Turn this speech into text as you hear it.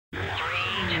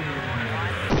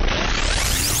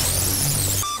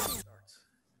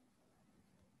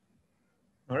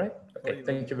All right. Okay.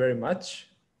 Thank you very much.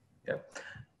 Yeah.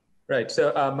 Right.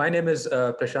 So my name is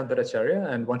Prashant Bhattacharya.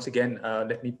 And once again,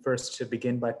 let me first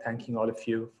begin by thanking all of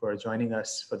you for joining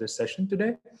us for this session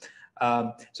today.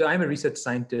 So I'm a research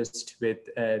scientist with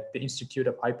the Institute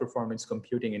of High Performance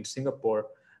Computing in Singapore.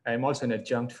 I'm also an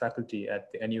adjunct faculty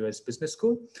at the NUS Business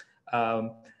School.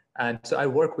 And so I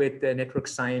work with network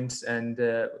science and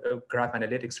graph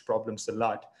analytics problems a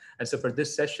lot. And so for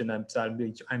this session, I'll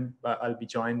be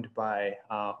joined by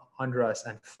Andras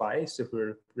and Fai, so who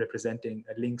are representing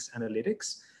Links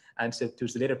Analytics. And so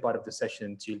towards the later part of the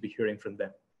session, you'll be hearing from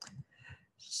them.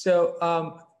 So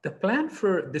the plan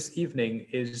for this evening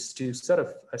is to sort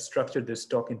of structure this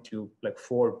talk into like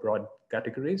 4 broad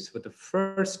categories. With the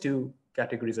first 2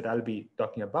 categories that I'll be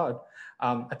talking about,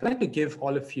 I plan to give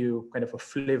all of you kind of a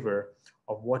flavor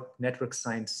of what network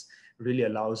science really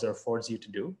allows or affords you to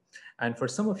do. And for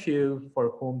some of you for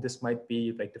whom this might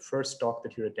be like the first talk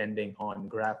that you're attending on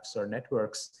graphs or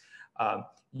networks,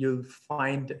 you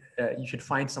should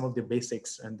find some of the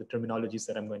basics and the terminologies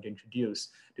that I'm going to introduce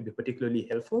to be particularly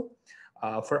helpful.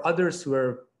 For others who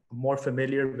are more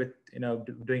familiar with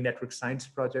doing network science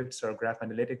projects or graph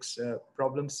analytics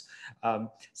problems,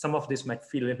 some of this might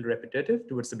feel a little repetitive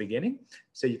towards the beginning.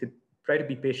 So you could try to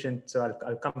be patient. So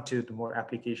I'll come to the more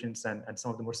applications and some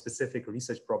of the more specific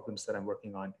research problems that I'm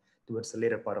working on towards the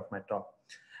later part of my talk.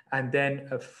 And then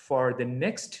for the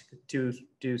next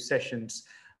two sessions,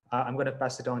 I'm going to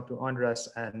pass it on to Andras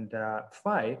and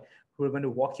Fai, who are going to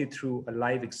walk you through a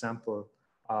live example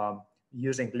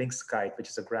using Links Guide, which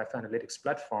is a graph analytics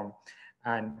platform.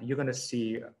 And you're going to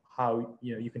see how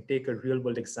you can take a real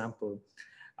world example,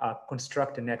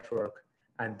 construct a network,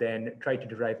 and then try to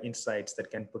derive insights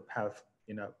that can have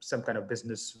some kind of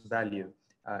business value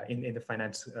in the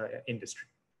finance industry.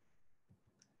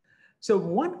 So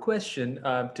one question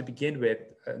to begin with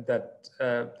that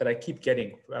I keep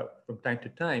getting from time to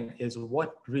time is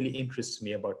what really interests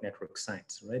me about network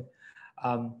science, right?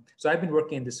 So I've been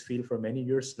working in this field for many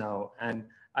years now, and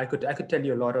I could tell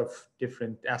you a lot of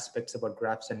different aspects about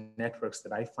graphs and networks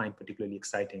that I find particularly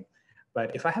exciting.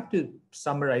 But if I have to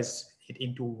summarize it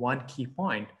into one key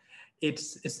point,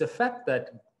 it's the fact that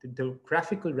the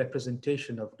graphical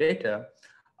representation of data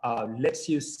lets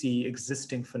you see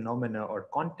existing phenomena or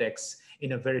contexts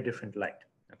in a very different light.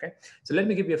 Okay, so let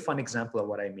me give you a fun example of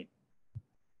what I mean.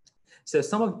 So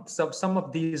some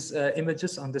of these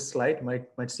images on this slide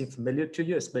might seem familiar to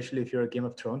you, especially if you're a Game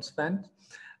of Thrones fan.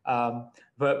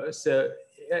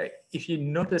 If you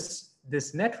notice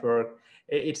this network,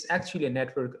 it's actually a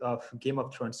network of Game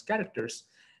of Thrones characters.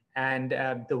 And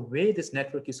the way this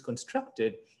network is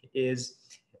constructed is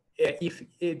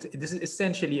this is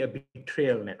essentially a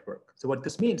betrayal network. So what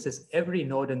this means is every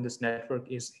node in this network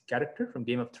is a character from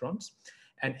Game of Thrones.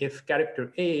 And if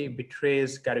character A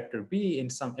betrays character B in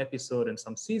some episode in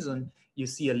some season, you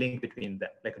see a link between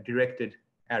them, like a directed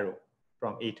arrow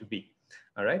from A to B,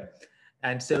 all right?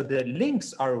 And so the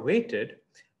links are weighted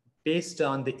based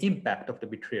on the impact of the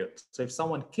betrayal. So if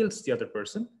someone kills the other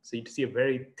person, so you see a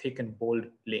very thick and bold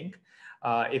link.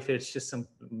 If it's just some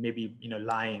maybe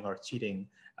lying or cheating,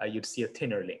 you'd see a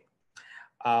thinner link.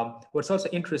 What's also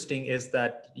interesting is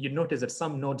that you notice that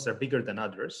some nodes are bigger than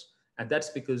others, and that's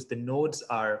because the nodes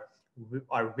are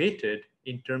weighted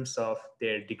in terms of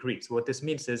their degree. So what this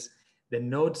means is the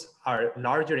nodes are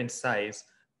larger in size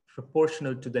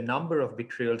proportional to the number of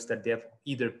betrayals that they have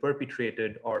either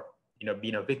perpetrated or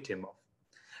been a victim of.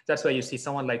 That's why you see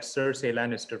someone like Cersei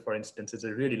Lannister, for instance, is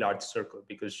a really large circle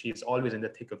because she's always in the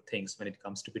thick of things when it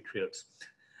comes to betrayals.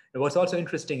 And what's also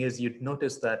interesting is you'd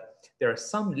notice that there are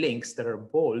some links that are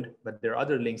bold, but there are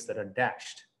other links that are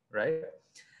dashed, right?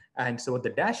 And so what the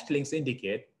dashed links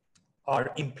indicate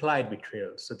are implied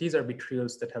betrayals. So these are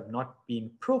betrayals that have not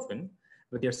been proven,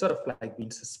 but they're sort of like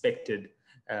being suspected.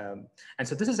 And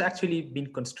so this has actually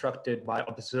been constructed by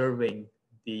observing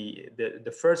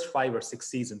the first 5 or 6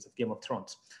 seasons of Game of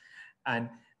Thrones. And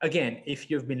again, if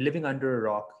you've been living under a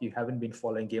rock, you haven't been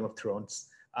following Game of Thrones,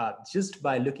 just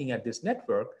by looking at this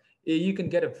network, you can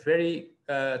get a very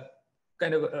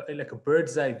kind of like a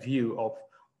bird's eye view of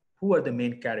who are the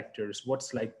main characters,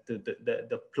 what's like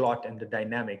the plot and the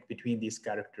dynamic between these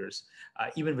characters,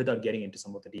 even without getting into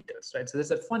some of the details, right? So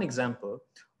there's a fun example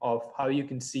of how you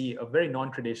can see a very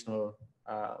non-traditional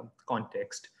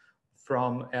context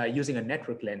from using a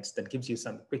network lens that gives you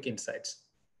some quick insights.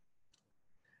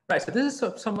 Right, so this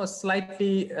is from a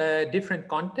slightly different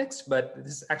context, but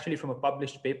this is actually from a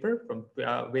published paper from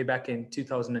way back in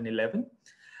 2011.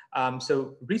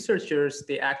 So researchers,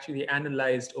 they actually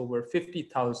analyzed over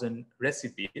 50,000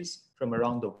 recipes from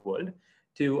around the world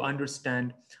to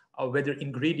understand whether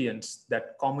ingredients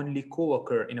that commonly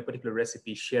co-occur in a particular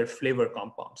recipe share flavor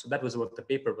compounds. So that was what the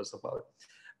paper was about.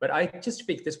 But I just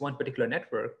picked this one particular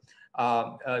network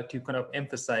to kind of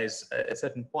emphasize a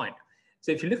certain point.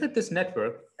 So if you look at this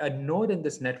network, a node in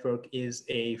this network is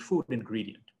a food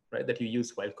ingredient, right, that you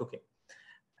use while cooking.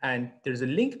 And there's a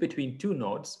link between two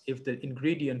nodes if the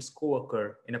ingredients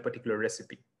co-occur in a particular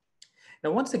recipe. Now,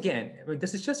 once again, I mean,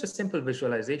 this is just a simple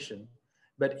visualization,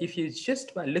 but if you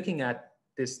just by looking at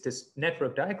this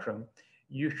network diagram,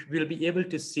 you will be able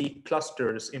to see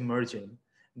clusters emerging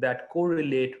that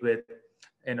correlate with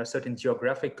certain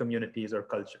geographic communities or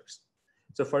cultures.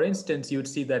 So for instance, you would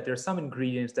see that there are some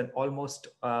ingredients that are almost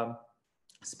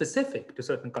specific to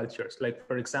certain cultures, like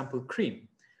for example, cream.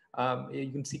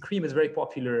 You can see cream is very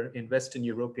popular in Western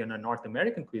European and North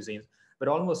American cuisines, but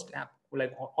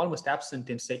almost absent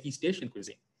in, say, East Asian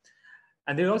cuisine.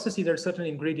 And they also see there are certain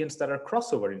ingredients that are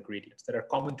crossover ingredients that are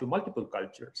common to multiple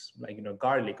cultures, like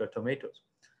garlic or tomatoes.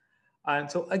 And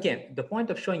so again, the point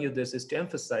of showing you this is to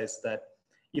emphasize that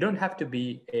you don't have to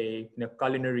be a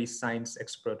culinary science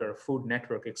expert or a food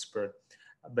network expert,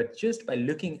 but just by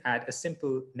looking at a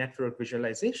simple network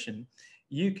visualization,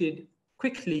 you could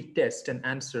quickly test and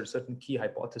answer certain key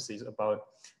hypotheses about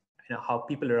how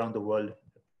people around the world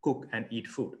cook and eat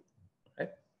food. Right?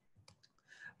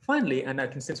 Finally, and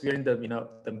since we're in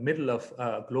the middle of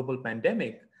a global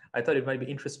pandemic, I thought it might be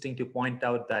interesting to point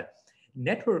out that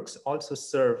networks also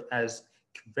serve as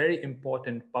very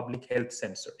important public health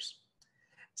sensors.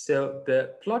 So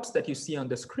the plots that you see on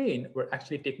the screen were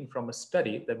actually taken from a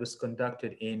study that was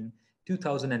conducted in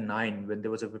 2009 when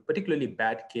there was a particularly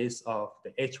bad case of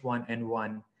the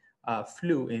H1N1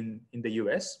 flu in the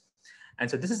US.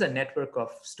 And so this is a network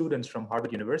of students from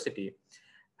Harvard University.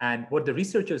 And what the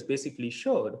researchers basically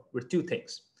showed were two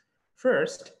things.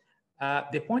 First,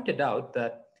 they pointed out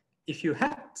that if you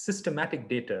had systematic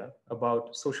data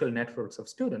about social networks of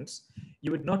students,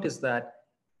 you would notice that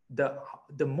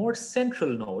the more central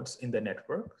nodes in the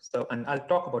network, and I'll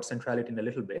talk about centrality in a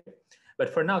little bit, but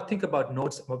for now, think about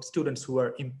nodes of students who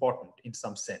are important in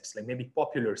some sense, like maybe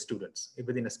popular students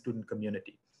within a student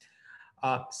community.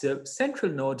 So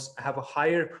central nodes have a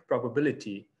higher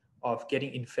probability of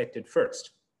getting infected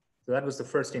first. So that was the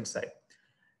first insight.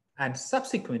 And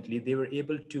subsequently, they were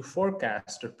able to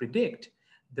forecast or predict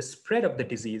the spread of the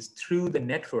disease through the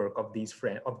network of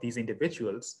these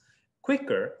individuals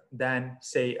quicker than,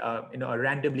 say, a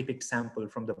randomly picked sample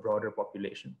from the broader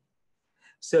population.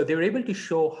 So they were able to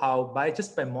show how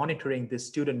just by monitoring this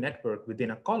student network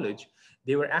within a college,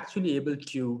 they were actually able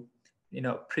to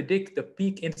predict the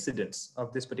peak incidence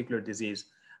of this particular disease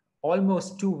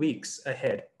almost 2 weeks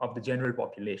ahead of the general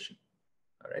population.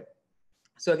 All right.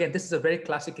 So again, this is a very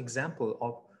classic example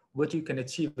of what you can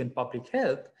achieve in public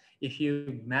health if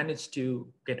you manage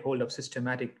to get hold of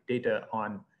systematic data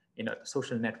on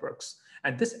social networks.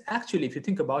 And this actually, if you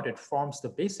think about it, forms the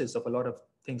basis of a lot of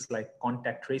things like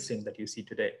contact tracing that you see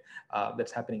today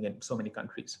that's happening in so many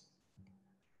countries.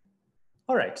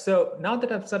 All right, so now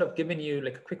that I've sort of given you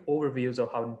like a quick overviews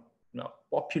of how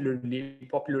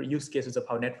popular use cases of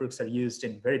how networks are used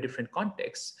in very different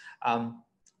contexts,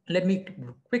 let me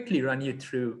quickly run you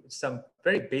through some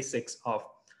very basics of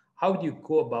how do you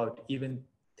go about even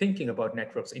thinking about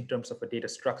networks in terms of a data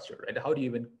structure, right? How do you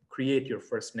even create your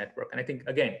first network? And I think,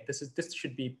 again, this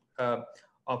should be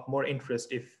of more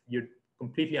interest if you're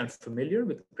completely unfamiliar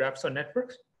with graphs or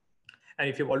networks. And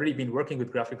if you've already been working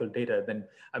with graphical data, then,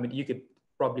 I mean, you could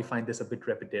probably find this a bit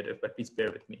repetitive, but please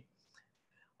bear with me.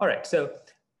 All right, so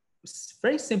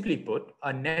very simply put,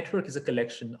 a network is a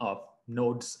collection of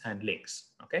nodes and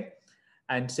links, okay?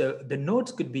 And so the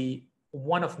nodes could be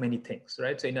one of many things,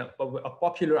 right? So a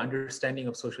popular understanding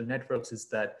of social networks is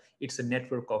that it's a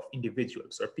network of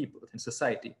individuals or people in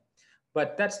society.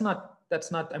 But that's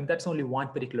only one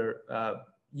particular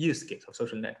use case of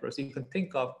social networks. You can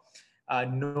think of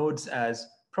nodes as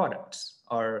products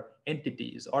or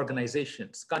entities,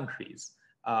 organizations, countries,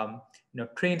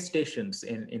 train stations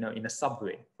in a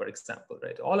subway, for example,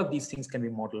 right? All of these things can be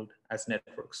modeled as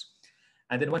networks.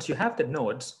 And then once you have the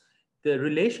nodes, the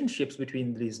relationships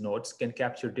between these nodes can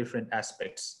capture different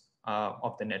aspects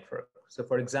of the network. So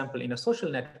for example, in a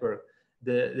social network,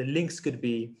 the links could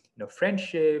be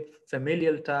friendship,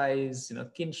 familial ties,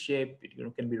 kinship,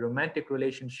 it can be romantic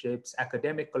relationships,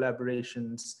 academic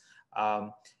collaborations,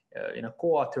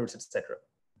 co-authors, etc.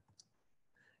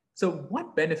 So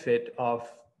one benefit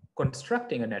of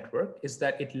constructing a network is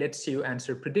that it lets you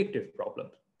answer predictive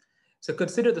problems. So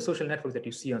consider the social network that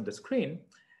you see on the screen.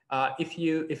 if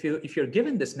you're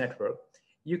given this network,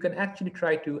 you can actually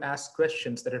try to ask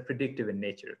questions that are predictive in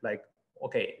nature. Like,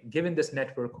 okay, given this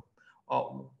network, uh,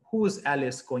 who is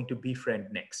Alice going to befriend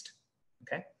next?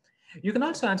 Okay. You can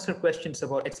also answer questions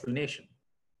about explanation.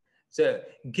 So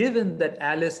given that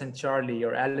Alice and Charlie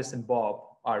or Alice and Bob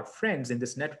are friends in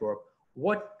this network,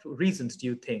 what reasons do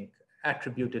you think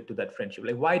attributed to that friendship?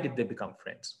 Like, why did they become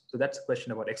friends? So that's a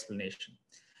question about explanation.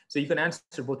 So you can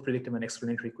answer both predictive and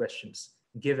explanatory questions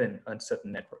given a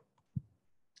certain network.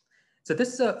 So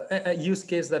this is a use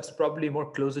case that's probably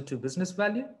more closer to business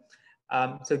value.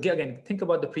 So again, think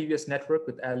about the previous network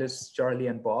with Alice, Charlie,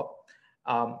 and Bob.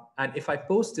 And if I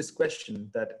pose this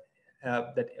question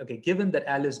okay, given that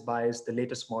Alice buys the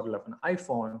latest model of an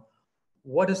iPhone,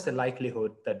 what is the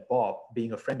likelihood that Bob,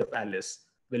 being a friend of Alice,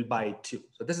 will buy it too?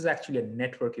 So this is actually a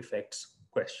network effects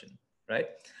question, right?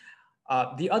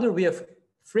 The other way of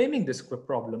framing this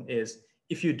problem is,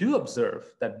 if you do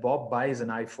observe that Bob buys an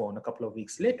iPhone a couple of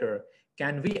weeks later,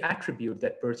 can we attribute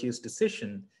that purchase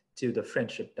decision to the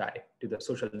friendship tie, to the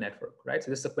social network, right? So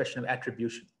this is a question of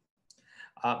attribution.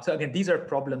 So again, these are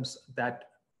problems that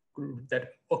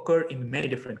occur in many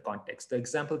different contexts. The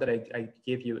example that I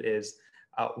gave you is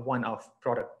one of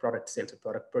product sales or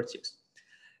product purchase.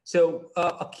 So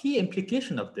a key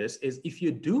implication of this is, if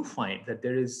you do find that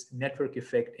there is network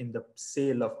effect in the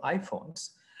sale of iPhones,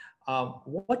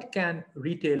 what can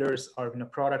retailers or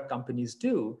product companies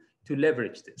do to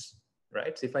leverage this,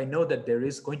 right? So if I know that there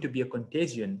is going to be a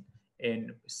contagion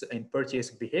in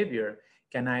purchase behavior,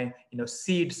 can I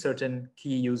seed certain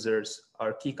key users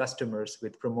or key customers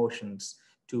with promotions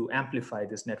to amplify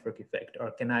this network effect?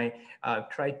 Or can I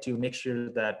try to make sure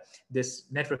that this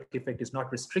network effect is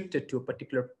not restricted to a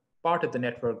particular part of the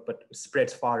network, but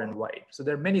spreads far and wide? So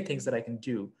there are many things that I can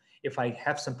do if I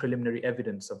have some preliminary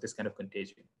evidence of this kind of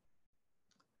contagion.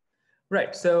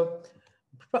 Right, so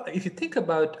if you think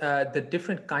about the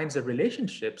different kinds of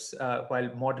relationships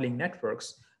while modeling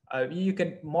networks, you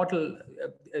can model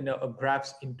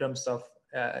graphs in terms of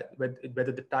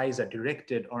whether the ties are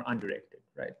directed or undirected,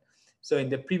 right? So in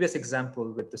the previous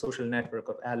example with the social network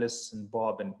of Alice and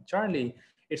Bob and Charlie,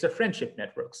 it's a friendship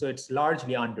network, so it's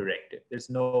largely undirected. There's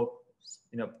no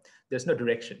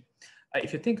direction.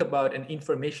 If you think about an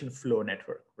information flow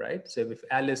network, right? So if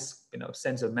Alice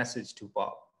sends a message to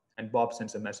Bob, and Bob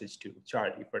sends a message to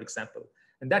Charlie, for example,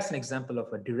 and that's an example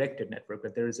of a directed network,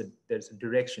 where there's a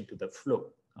direction to the flow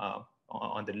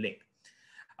on the link.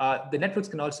 The networks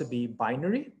can also be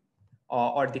binary,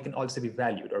 or they can also be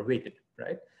valued or weighted,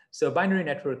 right? So a binary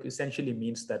network essentially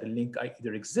means that a link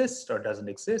either exists or doesn't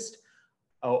exist.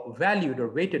 A valued or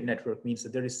weighted network means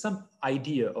that there is some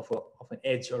idea of an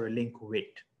edge or a link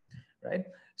weight, right?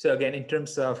 So again, in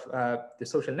terms of the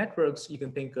social networks, you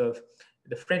can think of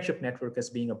the friendship network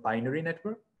as being a binary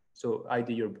network. So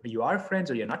either you are friends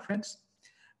or you're not friends.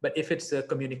 But if it's a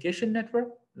communication network,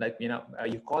 like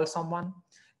you call someone,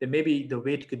 then maybe the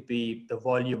weight could be the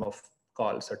volume of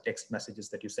calls or text messages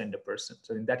that you send a person.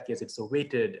 So in that case, it's a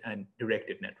weighted and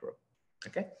directed network.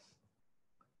 Okay.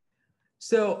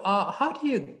 So how do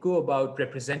you go about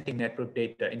representing network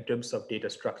data in terms of data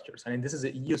structures? I mean, this is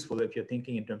useful if you're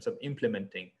thinking in terms of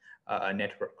implementing a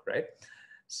network, right?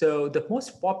 So the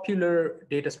most popular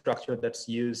data structure that's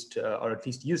used, or at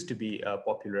least used to be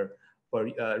popular for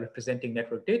representing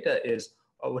network data, is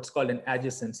what's called an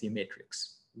adjacency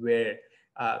matrix, where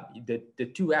the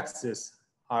two axes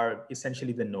are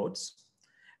essentially the nodes,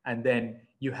 and then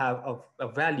you have a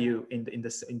value in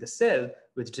the cell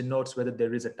which denotes whether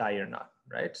there is a tie or not,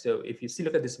 right? So if you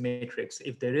look at this matrix,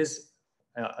 if there is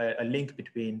a link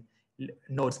between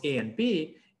nodes A and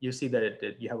B, you see that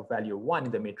you have a value of 1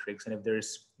 in the matrix, and if there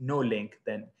is no link,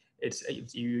 then it's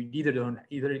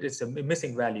a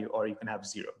missing value, or you can have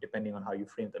 0, depending on how you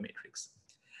frame the matrix.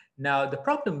 Now, the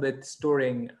problem with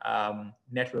storing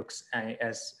networks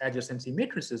as adjacency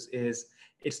matrices is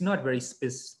it's not very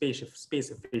space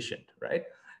efficient, right?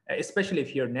 Especially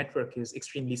if your network is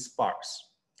extremely sparse,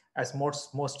 as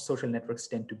most social networks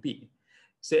tend to be.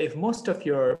 So if most of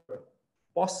your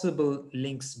possible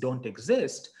links don't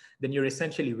exist, then you're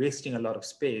essentially wasting a lot of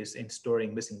space in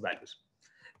storing missing values.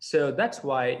 So that's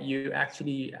why you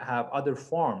actually have other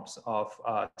forms of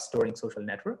storing social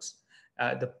networks.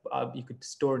 You could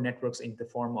store networks in the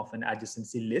form of an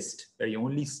adjacency list, where you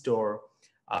only store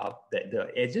the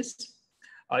edges.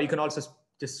 You can also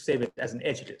just save it as an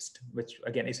edge list, which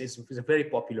again is a very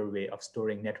popular way of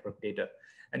storing network data.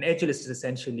 An edge list is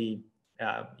essentially,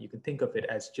 you can think of it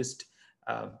as just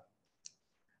a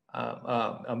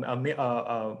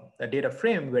data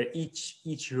frame where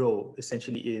each row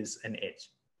essentially is an edge.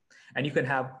 And you can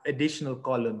have additional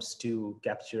columns to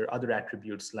capture other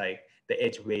attributes like the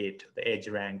edge weight, the edge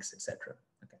ranks, etc.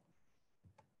 Okay.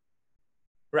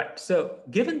 Right. So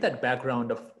given that background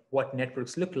of what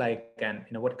networks look like and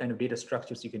what kind of data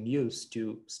structures you can use to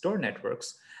store networks,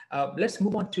 let's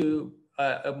move on to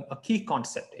a key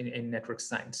concept in network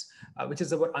science, which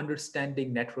is about understanding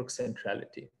network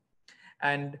centrality.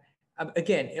 And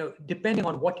again, depending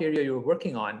on what area you're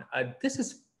working on, this is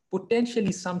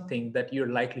potentially something that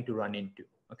you're likely to run into,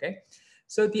 okay?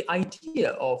 So the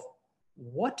idea of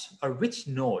what or which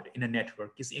node in a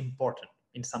network is important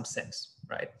in some sense,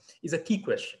 right, is a key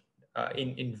question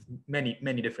in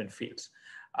many different fields.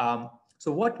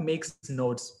 So what makes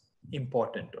nodes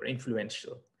important or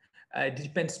influential? It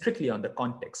depends strictly on the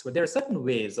context, but there are certain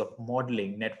ways of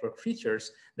modeling network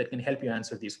features that can help you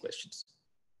answer these questions.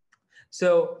 So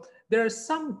there are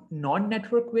some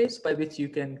non-network ways by which you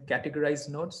can categorize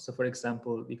nodes. So for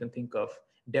example, you can think of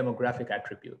demographic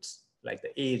attributes like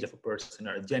the age of a person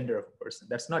or a gender of a person.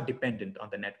 That's not dependent on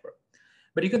the network.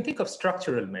 But you can think of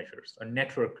structural measures or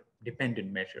network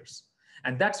dependent measures.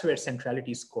 And that's where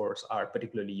centrality scores are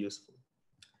particularly useful.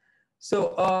 So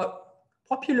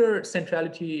popular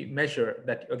centrality measure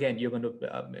that, again, you're going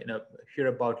to hear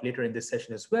about later in this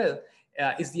session as well,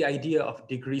 is the idea of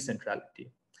degree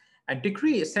centrality. And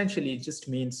degree essentially just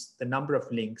means the number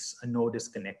of links a node is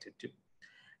connected to.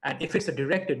 And if it's a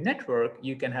directed network,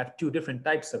 you can have two different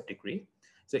types of degree.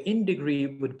 So in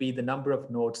degree would be the number of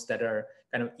nodes that are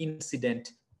kind of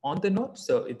incident on the node.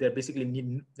 So they're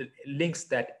basically links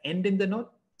that end in the node.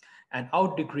 And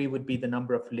out degree would be the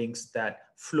number of links that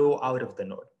flow out of the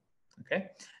node.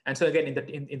 Okay. And so again,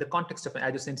 in the context of an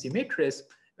adjacency matrix,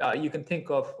 you can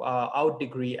think of out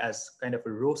degree as kind of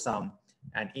a row sum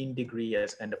and in degree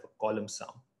as kind of a column sum.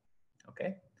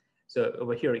 Okay. So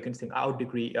over here, you can think out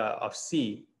degree of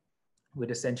C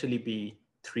would essentially be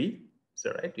 3.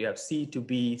 So right, you have C to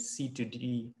B, C to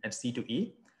D, and C to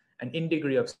E. And in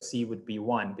degree of C would be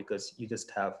 1 because you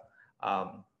just have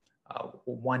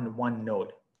one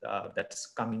node that's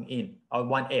coming in, or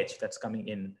one edge that's coming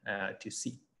in to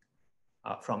C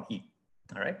from E.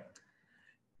 All right.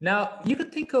 Now you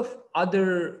could think of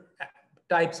other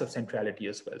types of centrality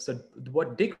as well. So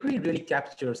what degree really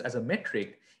captures as a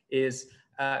metric is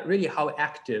really how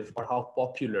active or how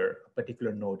popular a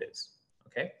particular node is.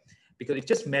 Okay, because it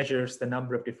just measures the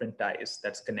number of different ties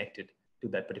that's connected to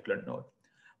that particular node.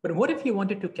 But what if you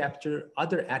wanted to capture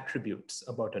other attributes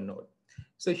about a node?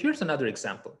 So here's another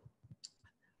example.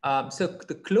 So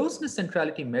the closeness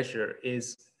centrality measure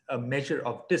is a measure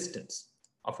of distance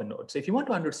of a node. So if you want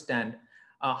to understand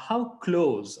how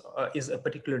close is a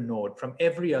particular node from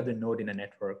every other node in a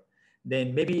network,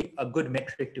 then maybe a good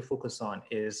metric to focus on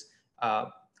is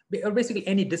basically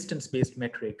any distance-based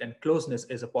metric, and closeness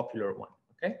is a popular one.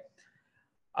 Okay,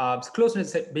 so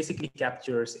closeness basically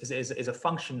captures is a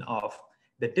function of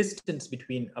the distance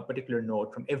between a particular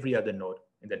node from every other node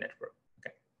in the network.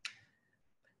 Okay.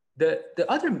 The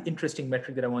other interesting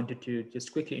metric that I wanted to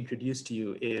just quickly introduce to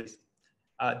you is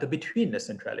the betweenness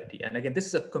centrality. And again, this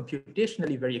is a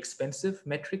computationally very expensive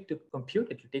metric to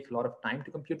compute. It will take a lot of time to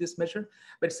compute this measure,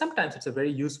 but sometimes it's a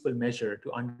very useful measure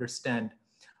to understand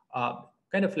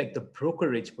kind of like the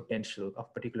brokerage potential of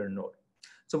a particular node.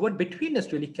 So what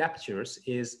betweenness really captures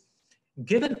is,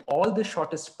 given all the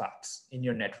shortest paths in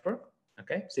your network,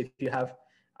 okay? So if you have,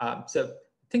 so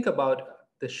think about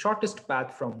the shortest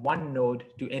path from one node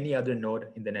to any other node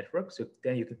in the network. So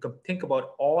then you can think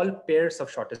about all pairs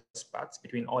of shortest paths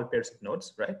between all pairs of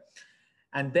nodes, right?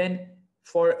 And then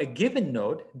for a given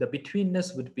node, the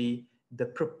betweenness would be the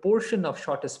proportion of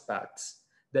shortest paths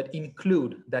that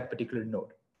include that particular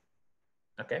node,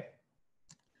 okay?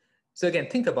 So again,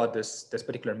 think about this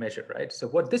particular measure, right? So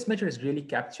what this measure is really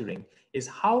capturing is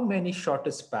how many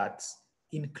shortest paths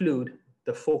include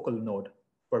the focal node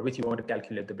for which you want to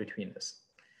calculate the betweenness.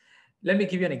 Let me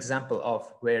give you an example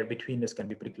of where betweenness can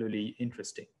be particularly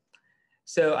interesting.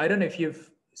 So I don't know if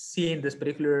you've seen this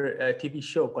particular TV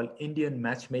show called Indian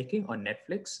Matchmaking on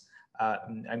Netflix.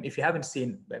 If you haven't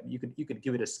seen, you could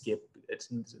give it a skip. It's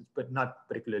but not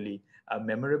particularly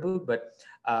memorable. But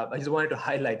I just wanted to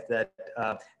highlight that.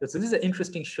 So this is an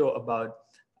interesting show about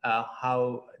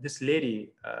how this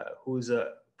lady, who's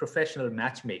a professional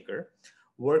matchmaker,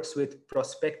 works with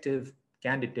prospective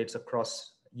candidates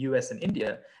across US and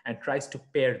India and tries to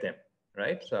pair them,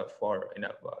 right? So for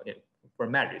for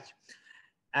marriage.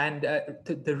 And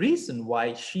the reason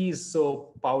why she's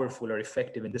so powerful or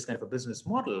effective in this kind of a business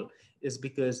model is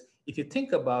because if you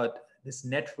think about this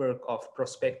network of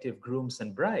prospective grooms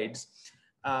and brides,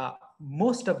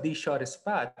 most of these shortest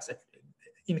paths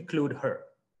include her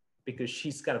because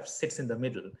she's kind of sits in the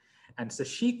middle. And so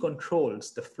she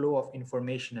controls the flow of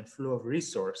information and flow of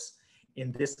resource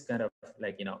in this kind of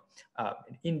like,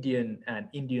 Indian and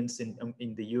Indians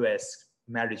in the US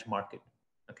marriage market,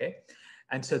 okay?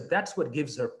 And so that's what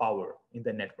gives her power in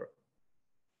the network.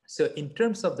 So in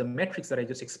terms of the metrics that I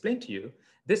just explained to you,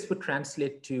 this would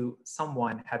translate to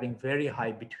someone having very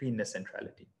high betweenness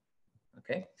centrality,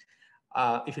 okay?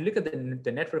 If you look at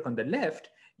the network on the left,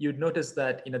 you'd notice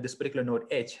that this particular node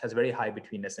H has very high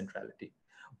betweenness centrality.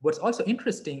 What's also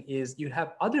interesting is you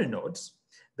have other nodes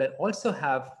that also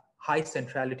have high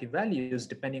centrality values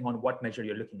depending on what measure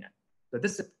you're looking at. So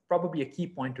this is probably a key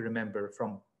point to remember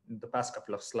from the past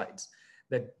couple of slides,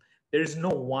 that there is no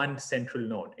one central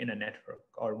node in a network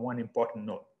or one important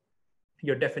node.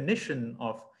 Your definition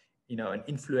of an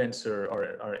influencer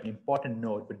or an important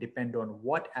node would depend on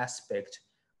what aspect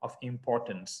of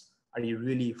importance are you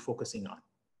really focusing on.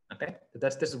 Okay, so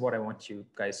this is what I want you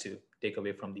guys to take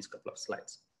away from these couple of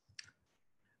slides.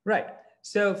 Right,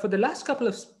 so for the last couple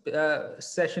of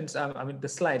sessions, the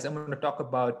slides, I'm going to talk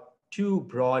about two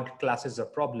broad classes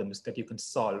of problems that you can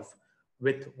solve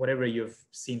with whatever you've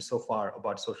seen so far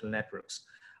about social networks.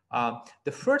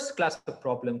 The first class of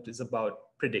problems is about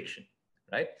prediction,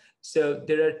 right? So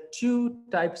there are two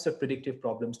types of predictive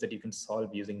problems that you can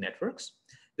solve using networks.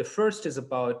 The first is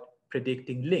about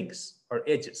predicting links or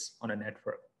edges on a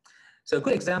network. So a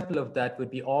good example of that would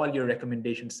be all your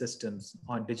recommendation systems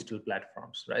on digital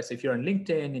platforms, right? So if you're on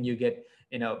LinkedIn and you get,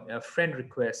 friend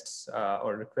requests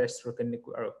or requests for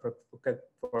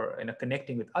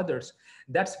connecting with others,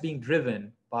 that's being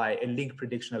driven by a link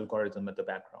prediction algorithm at the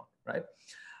background, right?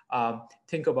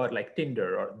 Think about like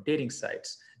Tinder or dating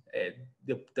sites.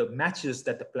 The matches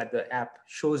that the app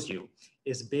shows you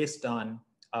is based on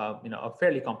a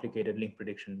fairly complicated link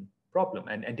prediction problem.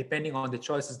 And depending on the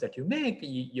choices that you make,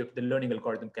 the learning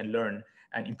algorithm can learn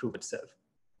and improve itself.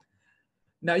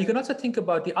 Now, you can also think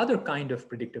about the other kind of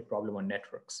predictive problem on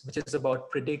networks, which is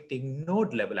about predicting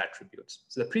node level attributes.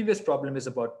 So the previous problem is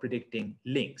about predicting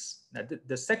links. Now,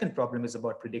 the second problem is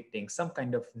about predicting some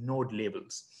kind of node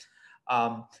labels.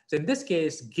 So in this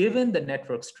case, given the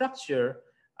network structure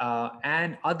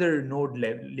and other node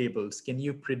labels, can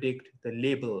you predict the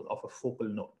label of a focal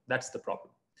node? That's the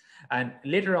problem. And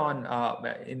later on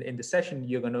in the session,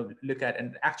 you're going to look at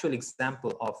an actual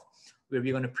example of where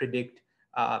we're going to predict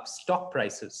stock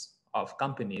prices of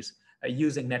companies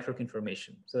using network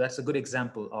information. So that's a good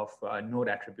example of node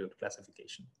attribute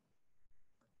classification.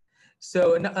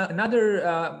 So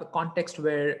another context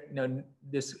where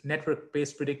this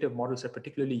network-based predictive models are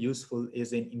particularly useful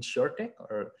is in insurtech,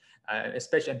 or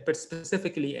but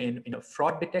specifically in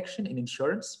fraud detection in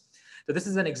insurance. So this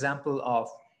is an example of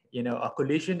a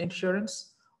collision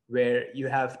insurance where you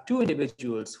have two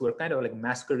individuals who are kind of like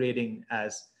masquerading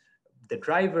as the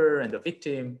driver and the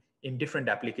victim in different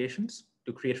applications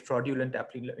to create fraudulent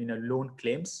loan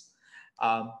claims,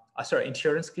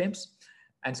 insurance claims.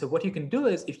 And so what you can do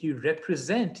is, if you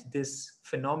represent this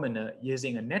phenomena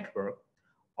using a network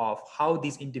of how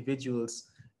these individuals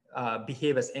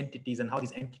behave as entities and how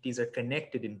these entities are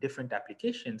connected in different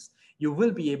applications, you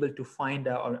will be able to find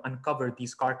out or uncover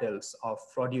these cartels of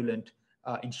fraudulent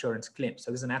insurance claims.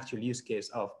 So this is an actual use case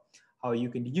of how you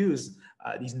can use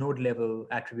these node level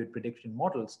attribute prediction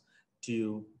models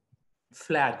to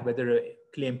flag whether a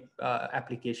claim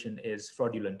application is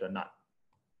fraudulent or not.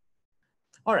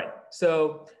 All right,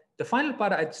 so the final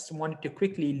part I just wanted to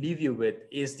quickly leave you with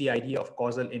is the idea of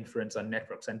causal inference on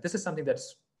networks. And this is something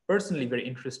that's personally very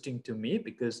interesting to me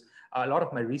because a lot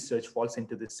of my research falls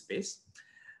into this space.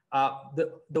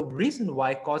 The reason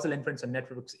why causal inference on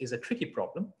networks is a tricky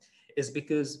problem is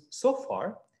because so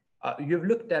far, you've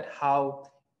looked at how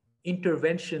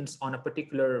interventions on a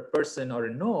particular person or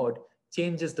a node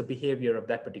changes the behavior of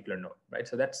that particular node, right?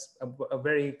 So that's a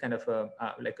very kind of a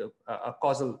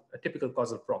typical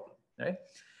causal problem, right?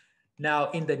 Now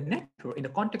in the network, in the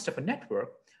context of a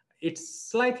network, it's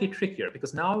slightly trickier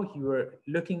because now you're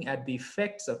looking at the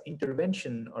effects of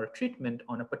intervention or treatment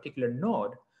on a particular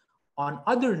node on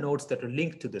other nodes that are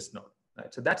linked to this node,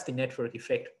 right? So that's the network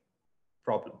effect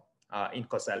problem in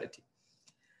causality.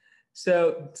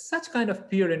 So such kind of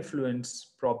peer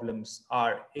influence problems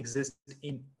exist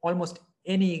in almost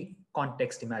any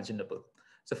context imaginable.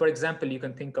 So for example, you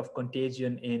can think of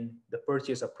contagion in the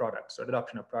purchase of products or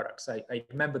adoption of products. I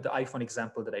remember the iPhone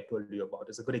example that I told you about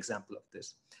is a good example of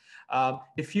this.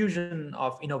 Diffusion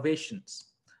of innovations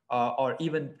or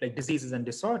even like diseases and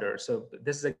disorders. So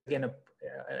this is again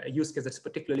a use case that's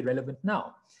particularly relevant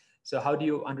now. So how do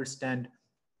you understand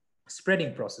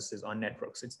spreading processes on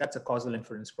networks? That's a causal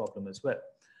inference problem as well.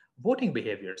 Voting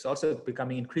behavior is also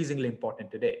becoming increasingly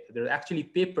important today. There are actually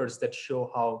papers that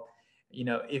show how,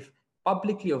 if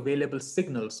publicly available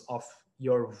signals of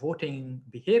your voting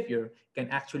behavior can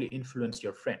actually influence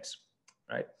your friends,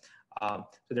 right?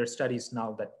 So there are studies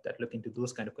now that look into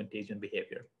those kind of contagion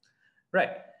behavior,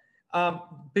 right?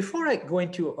 Before I go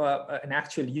into an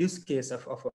actual use case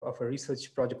of a research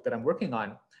project that I'm working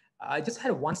on, I just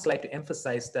had one slide to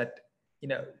emphasize that,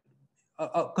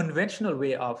 a conventional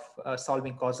way of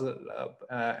solving causal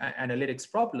analytics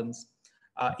problems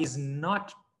is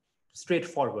not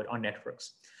straightforward on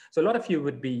networks. So a lot of you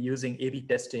would be using A/B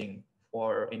testing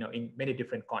for, in many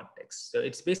different contexts. So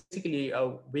it's basically a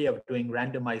way of doing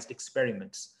randomized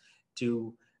experiments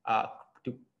to uh,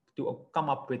 to to come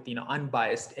up with,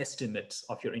 unbiased estimates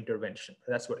of your intervention.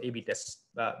 That's what A/B tests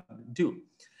do.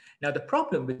 Now, the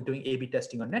problem with doing A/B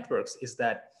testing on networks is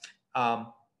that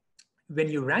when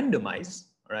you randomize,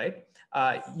 right,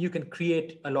 you can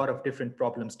create a lot of different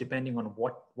problems depending on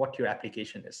what your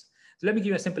application is. So let me give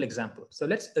you a simple example. So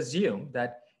let's assume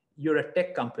that you're a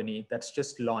tech company that's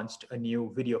just launched a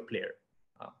new video player,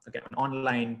 again, an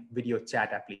online video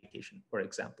chat application, for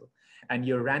example, and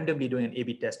you're randomly doing an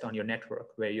A/B test on your network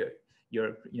where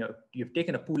you've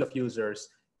taken a pool of users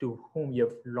to whom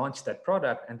you've launched that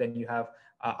product, and then you have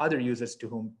other users to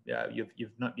whom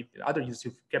other users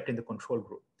you've kept in the control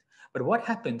group. But what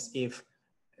happens if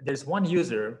there's one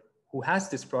user who has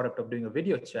this product of doing a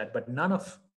video chat, but none of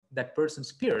that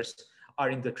person's peers are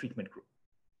in the treatment group,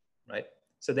 right?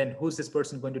 So then who's this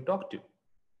person going to talk to?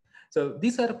 So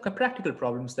these are practical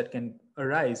problems that can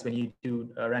arise when you do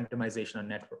randomization on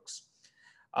networks.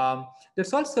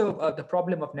 There's also the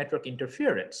problem of network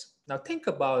interference. Now think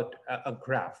about a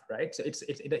graph, right? So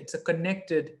it's a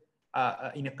connected,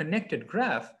 in a connected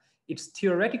graph, it's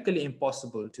theoretically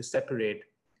impossible to separate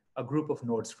a group of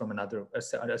nodes from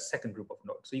a second group of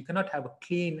nodes. So you cannot have a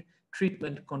clean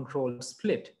treatment control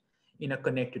split in a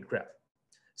connected graph.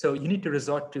 So you need to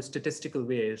resort to statistical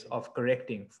ways of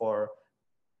correcting for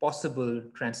possible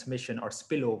transmission or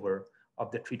spillover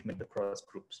of the treatment across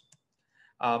groups.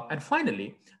 And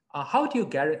finally, how do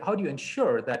you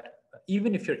ensure that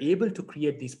even if you're able to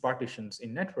create these partitions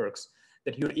in networks,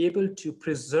 that you're able to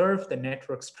preserve the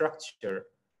network structure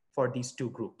for these two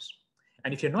groups?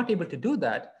 And if you're not able to do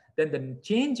that, then the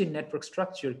change in network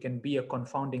structure can be a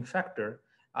confounding factor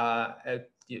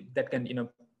that can,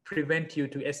 prevent you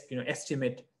to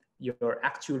estimate your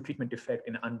actual treatment effect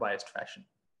in an unbiased fashion.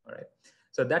 All right.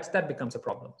 So that becomes a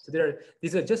problem. So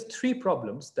these are just three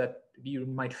problems that you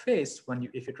might face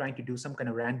if you're trying to do some kind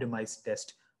of randomized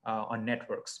test on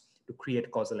networks to create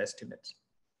causal estimates.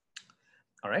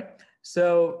 All right.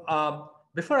 So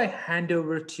before I hand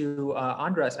over to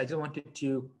Andras, I just wanted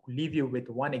to leave you with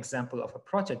one example of a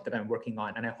project that I'm working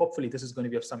on, and hopefully this is going to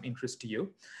be of some interest to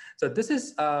you. So this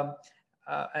is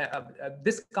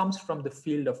this comes from the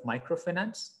field of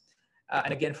microfinance.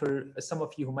 And again, for some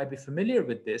of you who might be familiar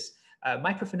with this,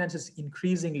 microfinance is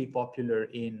increasingly popular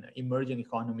in emerging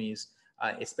economies,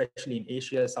 especially in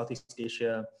Asia, Southeast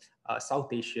Asia,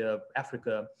 South Asia,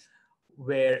 Africa,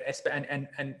 where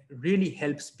and really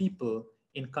helps people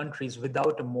in countries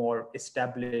without a more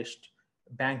established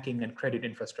banking and credit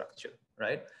infrastructure,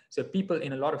 right? So people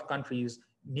in a lot of countries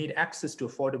need access to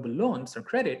affordable loans or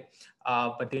credit,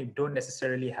 but they don't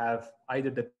necessarily have either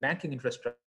the banking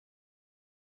infrastructure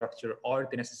or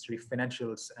the necessary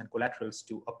financials and collaterals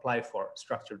to apply for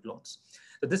structured loans.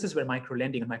 So this is where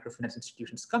micro-lending and microfinance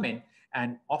institutions come in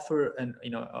and offer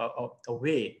a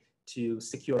way to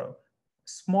secure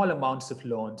small amounts of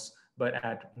loans, but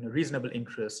at reasonable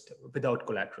interest without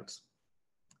collaterals.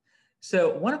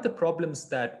 So one of the problems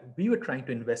that we were trying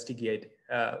to investigate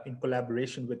in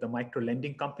collaboration with the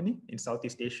micro-lending company in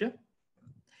Southeast Asia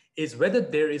is whether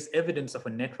there is evidence of a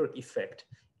network effect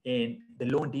in the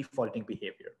loan defaulting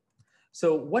behavior.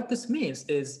 So what this means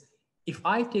is if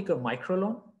I take a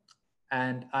microloan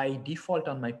and I default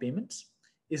on my payments,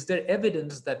 is there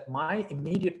evidence that my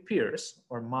immediate peers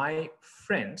or my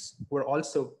friends who are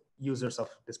also users of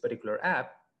this particular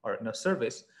app or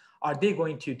service, are they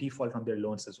going to default on their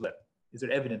loans as well? Is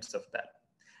there evidence of that?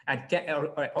 And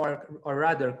or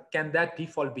rather, can that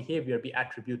default behavior be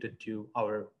attributed to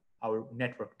our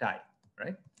network tie,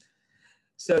 right?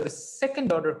 So the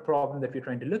second order problem that we're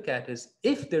trying to look at is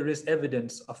if there is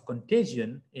evidence of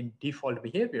contagion in default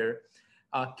behavior,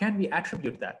 can we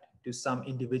attribute that to some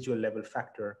individual level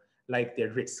factor like their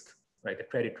risk, right? The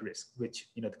credit risk, which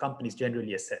the companies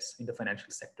generally assess in the financial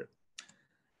sector.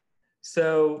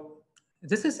 So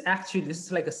this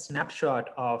is like a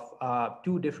snapshot of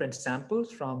two different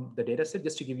samples from the data set,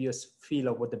 just to give you a feel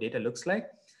of what the data looks like.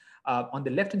 On the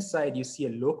left-hand side, you see a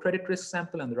low credit risk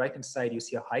sample. On the right-hand side, you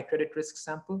see a high credit risk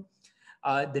sample.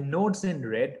 The nodes in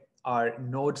red are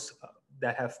nodes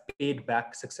that have paid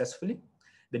back successfully.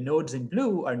 The nodes in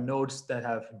blue are nodes that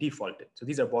have defaulted. So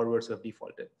these are borrowers who have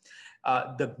defaulted.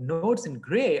 The nodes in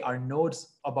gray are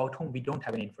nodes about whom we don't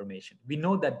have any information. We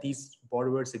know that these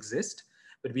borrowers exist,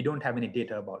 but we don't have any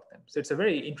data about them. So it's a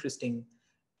very interesting,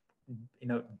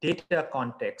 data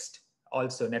context,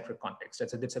 also network context.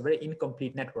 So it's a very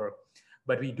incomplete network,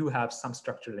 but we do have some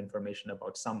structural information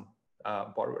about some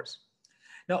borrowers.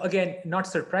 Now, again, not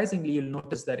surprisingly, you'll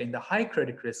notice that in the high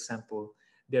credit risk sample,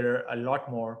 there are a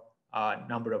lot more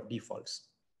number of defaults,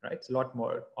 right? It's a lot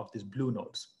more of these blue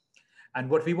nodes. And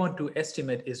what we want to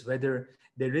estimate is whether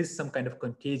there is some kind of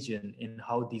contagion in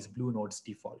how these blue nodes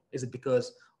default. Is it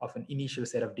because of an initial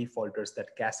set of defaulters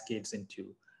that cascades into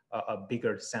a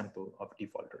bigger sample of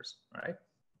defaulters, right?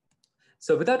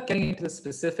 So without getting into the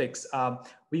specifics,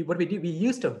 we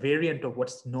used a variant of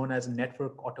what's known as a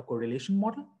network autocorrelation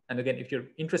model. And again, if you're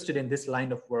interested in this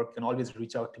line of work, you can always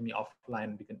reach out to me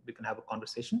offline. We can have a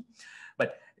conversation.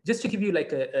 But just to give you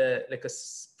like a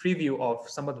preview of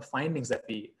some of the findings that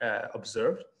we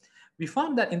observed, we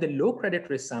found that in the low credit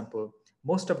risk sample,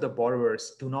 most of the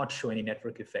borrowers do not show any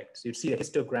network effects. You see a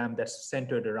histogram that's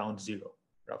centered around 0,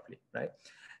 roughly, right?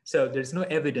 So there's no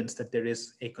evidence that there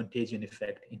is a contagion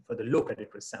effect for the low credit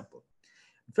risk sample.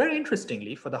 Very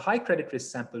interestingly, for the high credit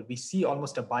risk sample, we see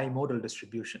almost a bimodal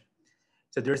distribution.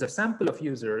 So there's a sample of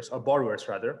users, or borrowers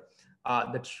rather,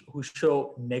 who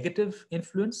show negative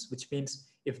influence, which means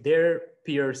if their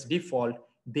peers default,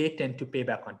 they tend to pay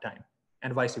back on time,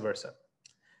 and vice versa.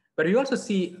 But we also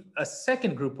see a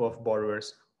second group of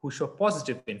borrowers who show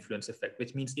positive influence effect,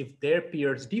 which means if their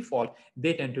peers default,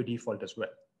 they tend to default as well.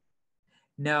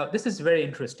 Now, this is very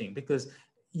interesting because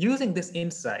using this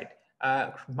insight,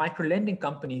 microlending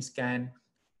companies can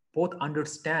both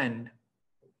understand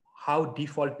how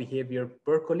default behavior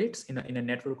percolates in a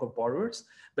network of borrowers,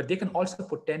 but they can also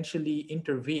potentially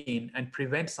intervene and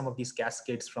prevent some of these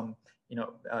cascades from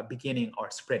beginning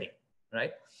or spreading,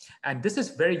 right? And this is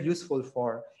very useful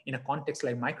in a context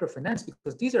like microfinance,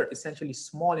 because these are essentially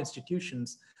small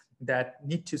institutions that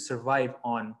need to survive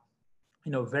on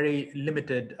very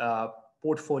limited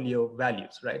portfolio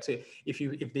values, right? So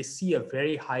if they see a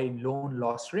very high loan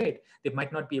loss rate, they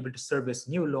might not be able to service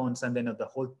new loans, and then the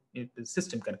whole the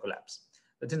system can collapse.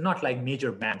 But it's not like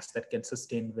major banks that can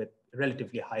sustain with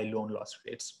relatively high loan loss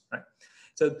rates, right?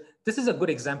 So this is a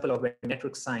good example of where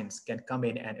network science can come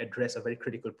in and address a very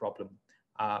critical problem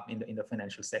in the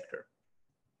financial sector.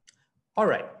 All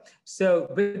right, so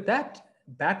with that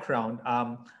background,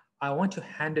 I want to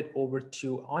hand it over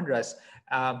to Andras,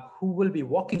 who will be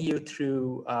walking you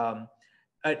through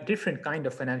a different kind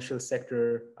of financial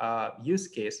sector use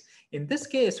case. In this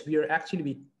case, we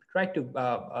try to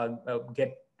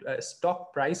get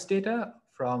stock price data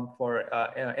for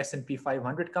S&P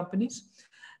 500 companies,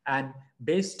 and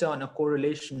based on a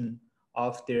correlation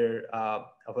of their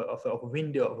of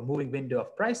a moving window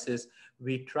of prices,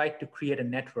 we try to create a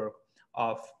network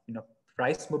of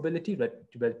price mobility,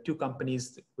 where two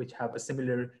companies which have a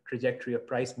similar trajectory of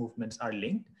price movements are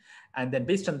linked. And then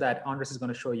based on that, Andras is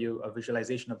going to show you a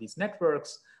visualization of these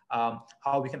networks,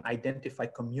 how we can identify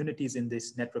communities in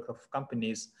this network of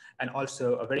companies, and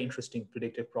also a very interesting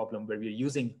predictive problem where we're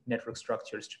using network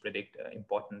structures to predict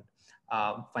important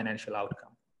financial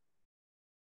outcome.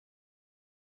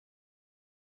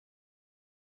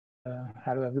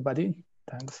 Hello, everybody.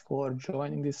 Thanks for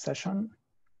joining this session.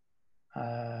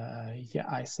 Yeah,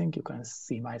 I think you can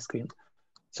see my screen.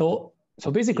 So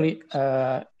basically,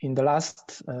 in the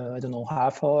last, I don't know,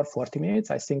 half hour, 40 minutes,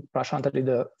 I think Prashant did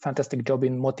a fantastic job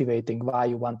in motivating why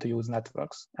you want to use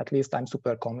networks. At least I'm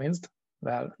super convinced.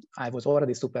 Well, I was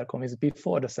already super convinced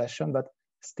before the session, but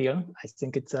still, I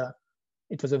think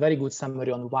it was a very good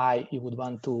summary on why you would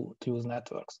want to use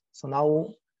networks. So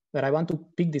now, where I want to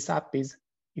pick this up is,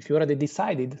 if you already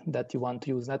decided that you want to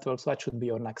use networks, what should be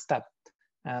your next step?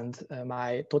 And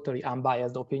my totally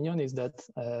unbiased opinion is that,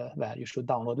 well, you should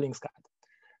download LinksGuide.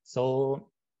 So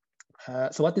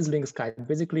what is LinksGuide?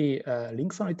 Basically,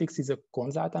 Links Analytics is a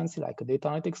consultancy, like a data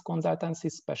analytics consultancy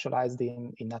specialized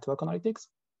in network analytics.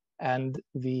 And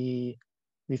we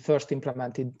first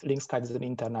implemented LinksGuide as an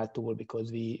internal tool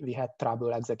because we had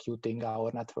trouble executing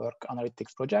our network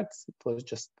analytics projects. It was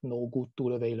just no good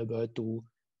tool available to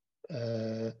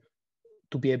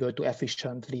be able to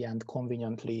efficiently and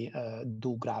conveniently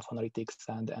do graph analytics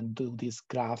and do this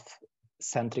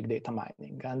graph-centric data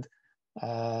mining. And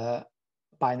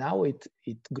by now it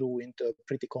grew into a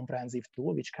pretty comprehensive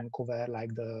tool which can cover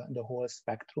like the whole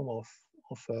spectrum of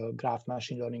a graph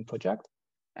machine learning project.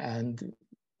 And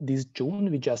this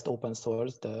June we just open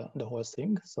sourced the whole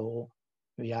thing. So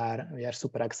we are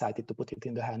super excited to put it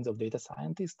in the hands of data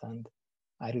scientists, and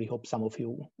I really hope some of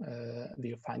you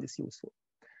will find this useful.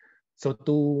 So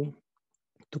to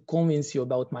convince you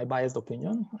about my biased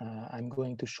opinion, I'm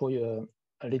going to show you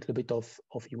a little bit of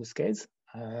use case.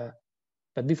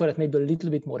 But before that, maybe a little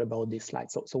bit more about this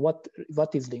slide. So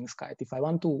what is Linkskyte? If I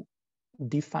want to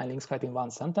define Linkskyte in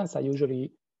one sentence, I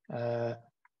usually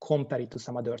compare it to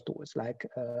some other tools. Like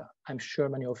I'm sure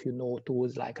many of you know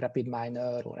tools like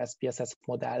RapidMiner or SPSS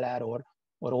Modeler or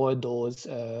all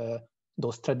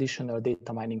those traditional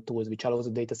data mining tools, which allows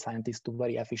the data scientists to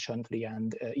very efficiently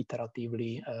and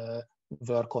iteratively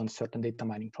work on certain data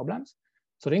mining problems.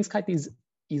 So Linkskyte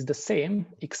is the same,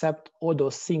 except all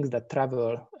those things that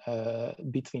travel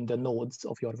between the nodes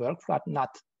of your workflow are not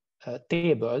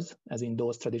tables, as in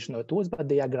those traditional tools, but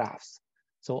they are graphs.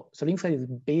 So Linkskyte is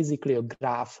basically a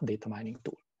graph data mining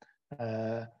tool.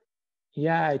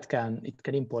 Yeah, it can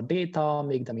import data,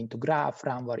 make them into graph,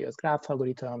 run various graph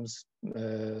algorithms,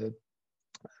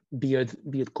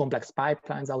 build complex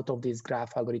pipelines out of these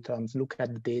graph algorithms, look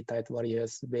at the data at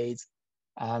various ways,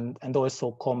 and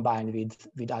also combine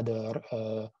with other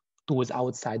tools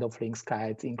outside of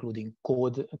Linkskyte, including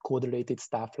code-related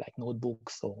stuff like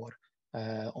notebooks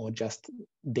or just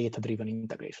data-driven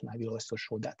integration. I will also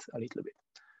show that a little bit.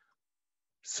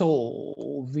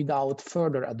 So without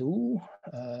further ado,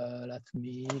 let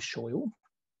me show you.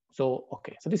 So,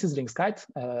 okay, so this is Linkskyte.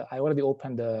 I already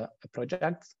opened a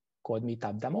project called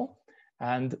Meetup demo.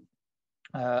 And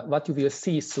what you will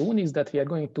see soon is that we are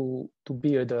going to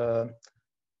build a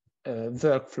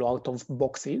workflow out of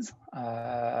boxes.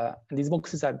 And these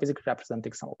boxes are basically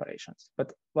representing some operations.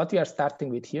 But what we are starting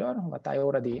with here, what I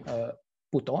already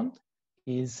put on,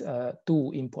 is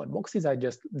two import boxes. I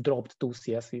just dropped two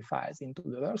CSV files into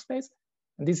the workspace.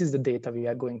 And this is the data we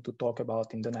are going to talk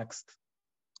about in the next,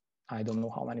 I don't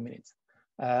know how many minutes.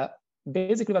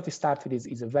 Basically, what we start with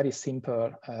is a very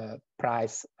simple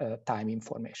price time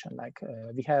information. Like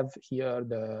we have here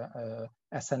the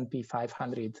S&P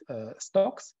 500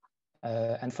 stocks.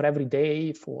 And for every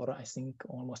day, for I think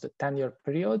almost a 10-year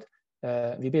period,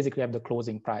 we basically have the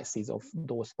closing prices of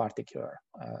those particular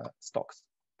stocks.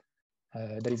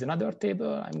 There is another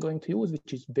table I'm going to use,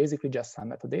 which is basically just some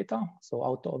metadata. So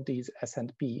out of these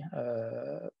S&P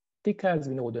tickers,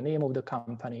 we know the name of the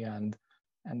company and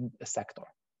the sector.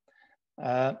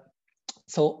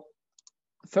 So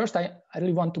first, I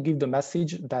really want to give the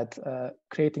message that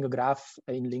creating a graph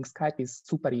in Linkskyte is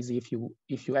super easy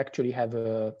if you actually have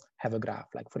a graph.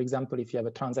 Like for example, if you have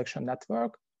a transaction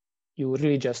network, you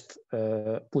really just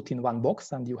put in one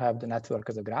box and you have the network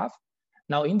as a graph.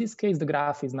 Now, in this case, the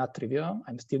graph is not trivial.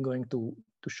 I'm still going to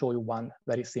show you one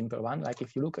very simple one. Like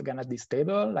if you look again at this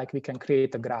table, like we can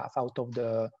create a graph out of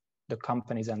the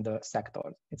companies and the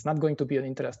sectors. It's not going to be an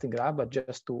interesting graph, but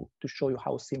just to show you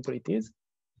how simple it is.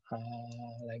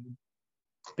 Like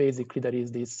basically there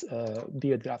is this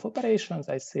build graph operations.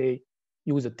 I say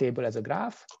use a table as a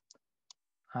graph.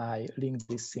 I link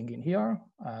this thing in here.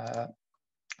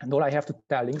 And all I have to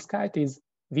tell Linkskyte is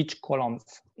which columns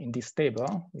in this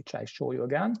table, which I show you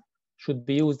again, should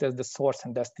be used as the source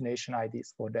and destination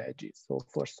IDs for the edges. So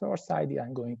for source ID,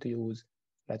 I'm going to use,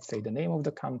 let's say, the name of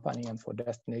the company, and for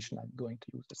destination, I'm going to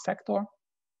use the sector.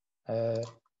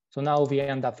 So now we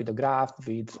end up with a graph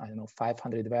with, I don't know,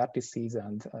 500 vertices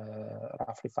and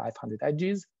roughly 500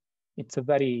 edges. It's a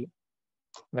very,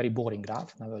 very boring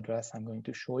graph. Nevertheless, I'm going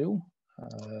to show you.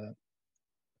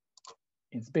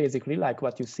 It's basically like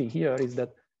what you see here is that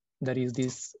there is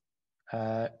this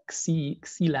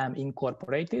XLAM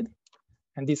incorporated,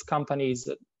 and this company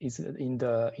is in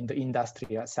the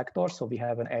industrial sector. So we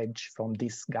have an edge from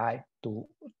this guy to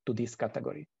this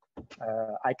category.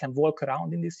 I can walk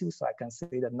around in this view, so I can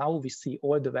say that now we see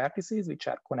all the vertices which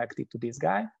are connected to this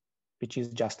guy, which is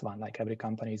just one, like every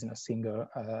company is in a single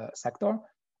sector.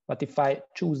 But if I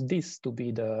choose this to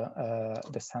be the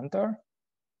center,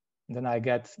 then I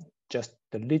get just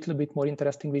a little bit more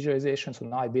interesting visualization. So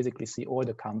now I basically see all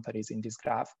the companies in this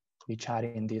graph which are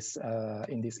in this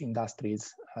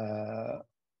industries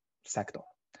sector.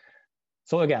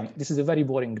 So again, this is a very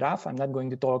boring graph. I'm not going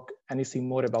to talk anything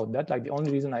more about that. Like the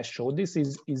only reason I show this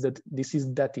is that this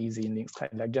is that easy in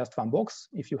Linkskyte, like just one box.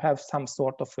 If you have some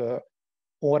sort of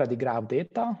already graph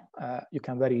data, you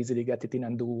can very easily get it in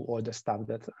and do all the stuff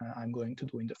that I'm going to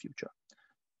do in the future.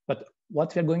 But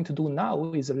what we are going to do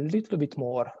now is a little bit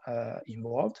more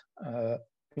involved.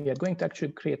 We are going to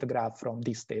actually create a graph from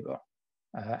this table.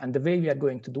 And the way we are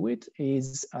going to do it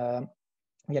is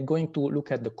we are going to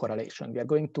look at the correlation. We are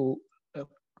going to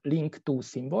link two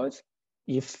symbols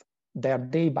if their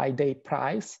day-by-day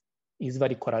price is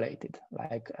very correlated.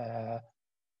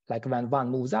 Like when one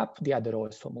moves up, the other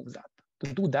also moves up.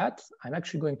 To do that, I'm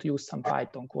actually going to use some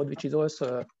Python code, which is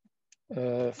also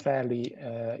fairly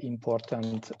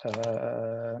important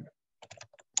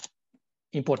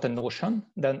notion.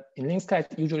 Then in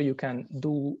Linksite, usually you can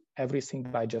do everything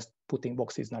by just putting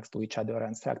boxes next to each other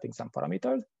and selecting some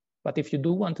parameters. But if you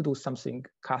do want to do something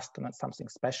custom and something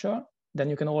special, then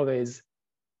you can always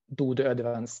do the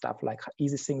advanced stuff. Like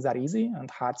easy things are easy and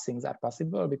hard things are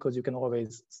possible, because you can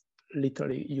always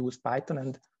literally use Python,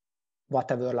 and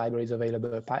whatever library is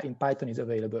available in Python is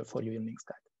available for you in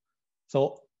Linksite.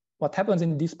 So what happens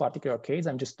in this particular case,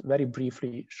 I'm just very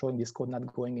briefly showing this code,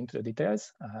 not going into the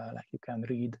details. Like you can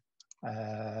read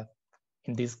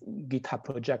in this GitHub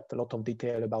project a lot of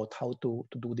detail about how to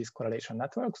do these correlation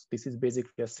networks. This is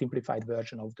basically a simplified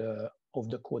version of the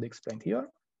code explained here.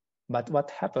 But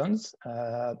what happens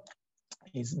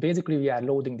is basically we are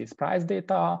loading this price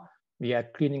data, we are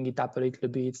cleaning it up a little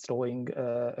bit, throwing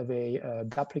away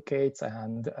duplicates,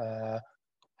 and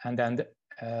then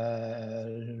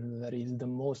there is the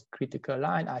most critical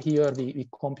line. Here we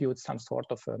compute some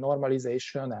sort of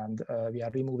normalization, and we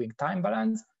are removing time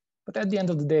balance. But at the end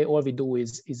of the day, all we do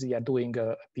is we are doing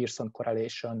a Pearson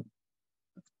correlation,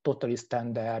 totally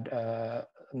standard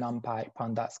NumPy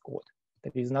pandas code.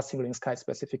 There is nothing Linksite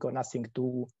specific or nothing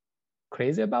too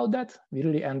crazy about that. We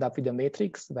really end up with a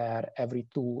matrix where every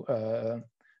two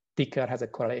ticker has a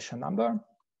correlation number.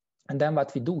 And then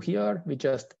what we do here, we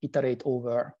just iterate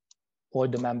over all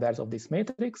the members of this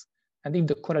matrix. And if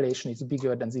the correlation is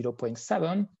bigger than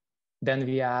 0.7, then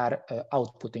we are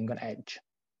outputting an edge.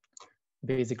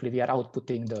 Basically, we are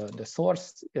outputting the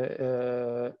source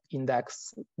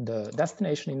index, the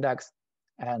destination index,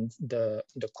 and the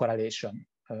correlation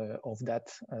of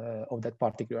that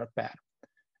particular pair.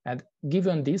 And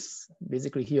given this,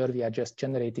 basically here we are just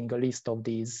generating a list of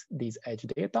these edge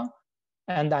data,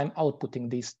 and I'm outputting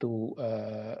this to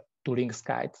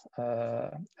Linksite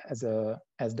as the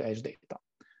edge data.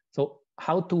 So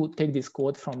how to take this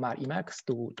code from our Emacs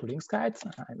to Linksite?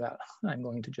 Well, I'm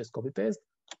going to just copy paste.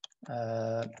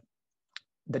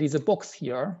 There is a box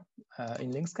here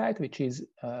in Linksite, which is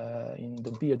in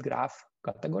the build graph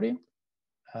category.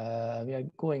 We are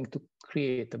going to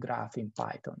create a graph in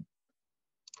Python.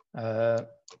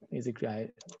 Basically,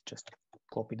 I just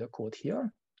copy the code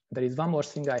here. There is one more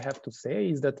thing I have to say,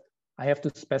 is that I have to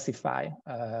specify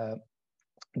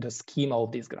the schema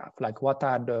of this graph. Like what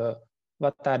are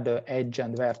the edge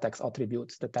and vertex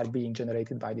attributes that are being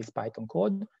generated by this Python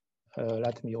code.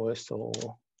 Let me also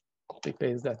copy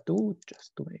paste that too,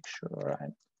 just to make sure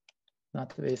I'm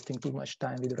not wasting too much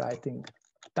time with writing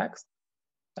text.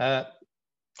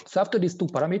 So after these two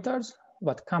parameters,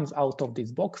 what comes out of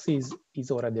this box is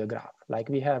already a graph. Like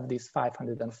we have these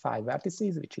 505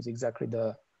 vertices, which is exactly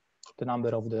the number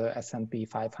of the S&P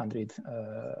 500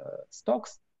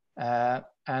 stocks.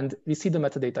 And we see the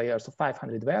metadata here. So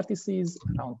 500 vertices,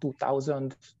 around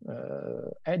 2000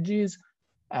 edges.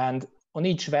 And on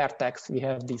each vertex, we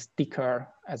have this ticker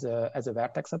as a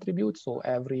vertex attribute. So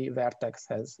every vertex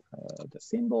has the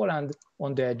symbol, and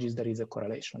on the edges, there is a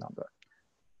correlation number.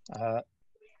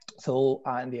 So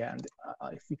in the end,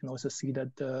 if you can also see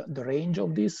that the range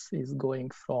of this is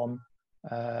going from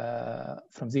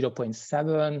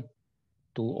 0.7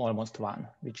 to almost 1,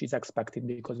 which is expected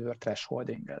because we were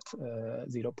thresholding at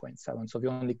 0.7. So we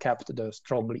only kept the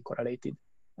strongly correlated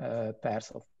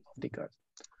pairs of tickers.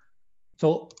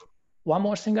 So one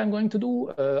more thing I'm going to do,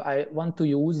 I want to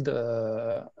use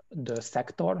the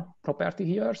sector property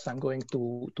here. So I'm going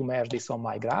to merge this on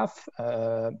my graph.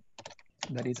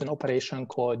 There is an operation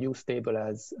called useTable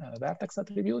as vertex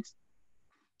attributes.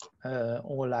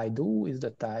 All I do is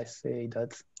that I say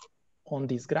that on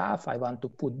this graph, I want to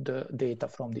put the data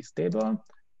from this table,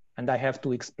 and I have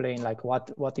to explain like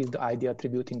what is the ID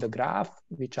attribute in the graph,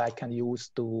 which I can use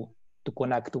to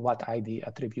connect to what ID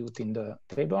attribute in the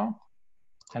table.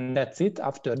 And that's it.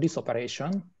 After this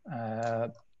operation,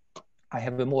 I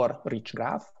have a more rich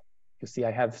graph. You see,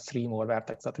 I have 3 more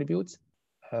vertex attributes,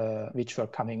 which were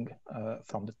coming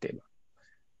from the table.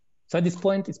 So at this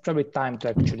point, it's probably time to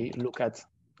actually look at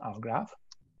our graph.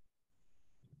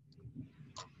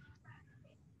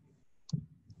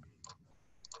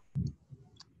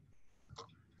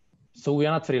 So we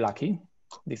are not very lucky.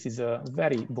 This is a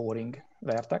very boring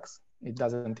vertex. It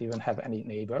doesn't even have any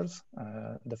neighbors.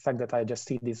 The fact that I just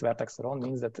see this vertex around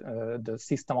means that the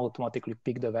system automatically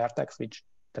picked the vertex, which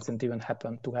doesn't even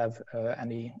happen to have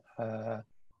any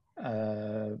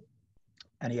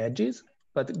edges.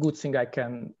 But good thing I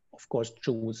can, of course,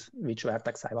 choose which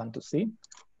vertex I want to see.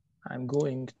 I'm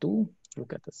going to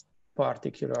look at this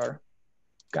particular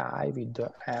guy with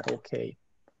the arrow K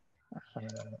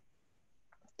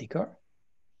ticker.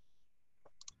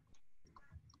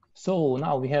 So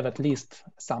now we have at least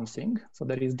something. So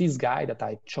there is this guy that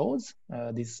I chose.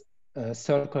 This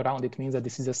circle around it means that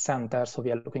this is a center. So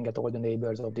we are looking at all the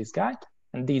neighbors of this guy.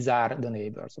 And these are the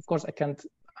neighbors. Of course, I can't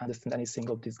understand anything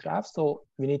of this graph. So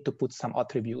we need to put some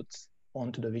attributes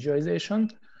onto the visualization.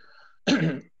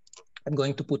 I'm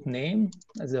going to put name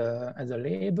as a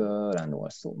label, and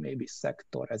also maybe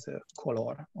sector as a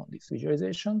color on this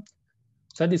visualization.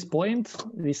 So at this point,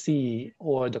 we see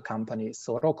all the companies.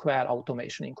 So Rockwell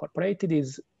Automation Incorporated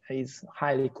is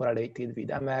highly correlated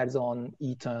with Amazon,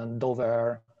 Eaton,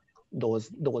 Dover, those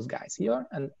guys here.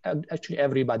 And actually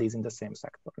everybody's in the same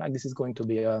sector. Like this is going to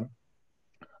be a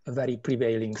very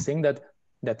prevailing thing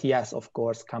that yes, of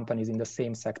course, companies in the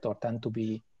same sector tend to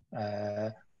be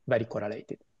very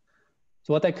correlated.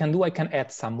 So what I can do, I can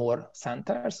add some more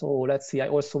centers. So let's see, I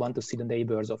also want to see the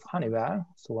neighbors of Honeywell.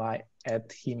 So I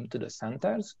add him to the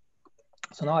centers.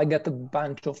 So now I get a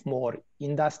bunch of more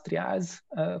industrials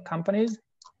companies,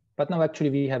 but now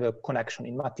actually we have a connection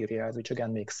in materials, which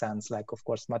again makes sense. Like, of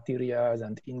course, materials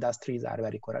and industries are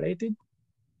very correlated.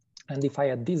 And if I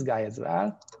add this guy as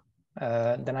well,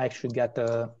 then I actually get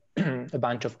a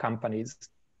bunch of companies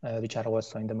which are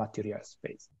also in the materials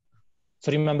space.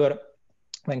 So remember,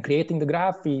 when creating the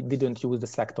graph, we didn't use the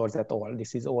sectors at all.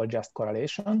 This is all just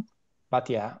correlation. But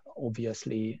yeah,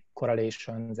 obviously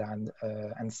correlations and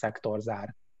sectors are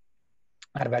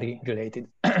very related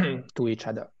to each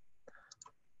other.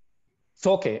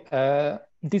 So okay,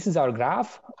 this is our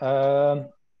graph.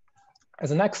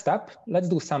 As a next step, let's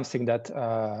do something that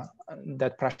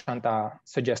Prashanta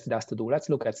suggested us to do. Let's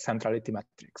look at centrality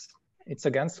metrics. It's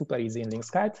again super easy in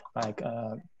Linkskite. Like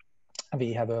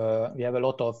we have a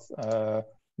lot of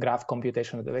graph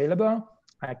computations available.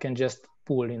 I can just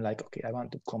pull in like, okay, I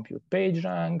want to compute page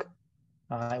rank.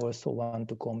 I also want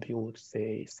to compute,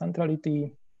 say,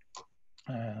 centrality.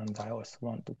 And I also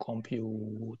want to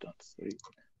compute,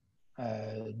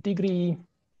 degree.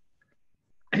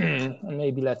 And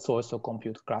maybe let's also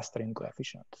compute clustering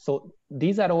coefficient. So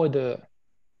these are all the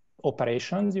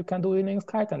operations you can do in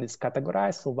Linkskite, and it's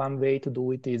categorized. So one way to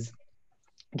do it is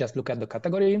just look at the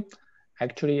category.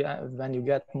 Actually, when you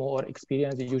get more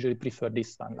experience, you usually prefer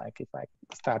this one. Like if I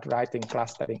start writing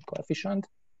clustering coefficient,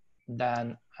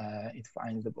 then it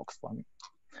finds the box for me.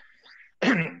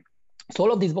 So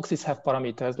all of these boxes have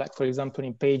parameters. Like for example,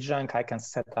 in PageRank, I can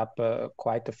set up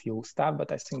quite a few stuff,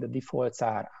 but I think the defaults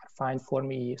are fine for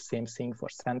me. Same thing for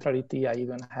centrality. I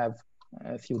even have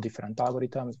a few different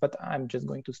algorithms, but I'm just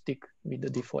going to stick with the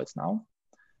defaults now.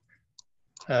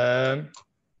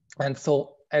 And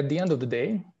so at the end of the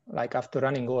day, like after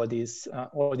running all these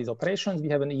operations, we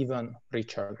have an even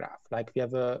richer graph. Like we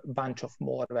have a bunch of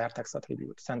more vertex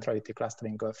attributes: centrality,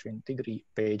 clustering coefficient, degree,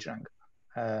 PageRank,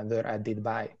 were added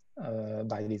by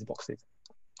these boxes.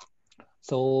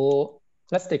 So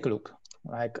let's take a look.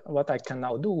 Like what I can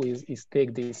now do is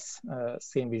take this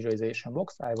same visualization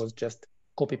box. I was just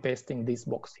copy pasting this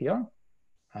box here.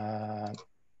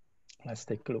 Let's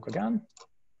take a look again.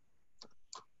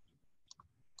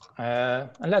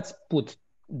 And let's put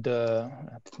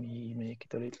let me make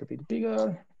it a little bit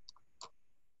bigger.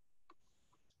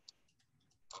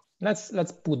 Let's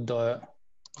put the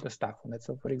stuff on it.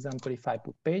 So for example, if I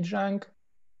put PageRank,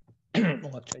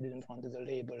 oh, actually I didn't want it as a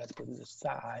label, let's put the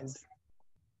size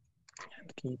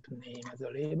and keep name as a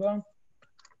label.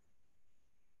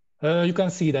 You can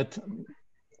see that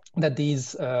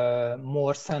these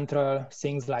more central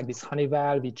things like this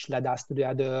Honeywell, which led us to the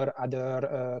other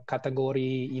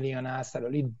category, Ilianas, are a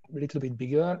little bit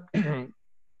bigger.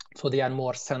 So they are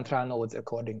more central nodes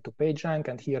according to PageRank,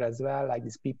 and here as well, like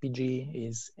this PPG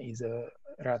is a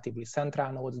relatively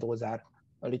central nodes. Those are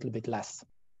a little bit less.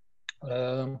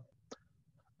 The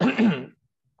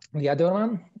other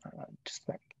one, just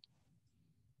like.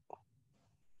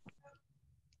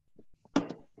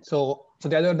 So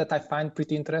the other that I find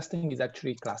pretty interesting is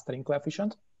actually clustering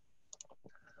coefficient.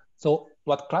 So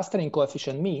what clustering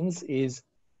coefficient means is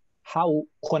how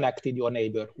connected your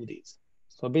neighborhood is.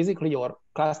 So basically your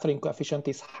clustering coefficient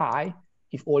is high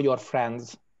if all your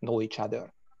friends know each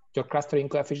other. Your clustering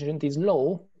coefficient is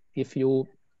low if you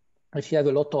have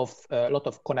a lot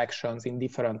of connections in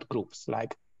different groups.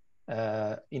 Like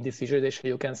in this visualization,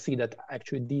 you can see that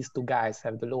actually these two guys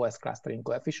have the lowest clustering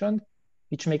coefficient,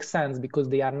 which makes sense because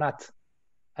they are not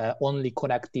only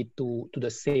connected to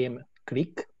the same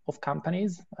clique of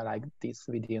companies like this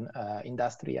within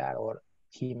industrial or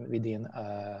him within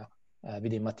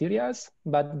materials,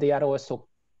 but they are also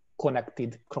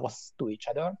connected cross to each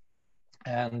other,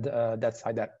 and that's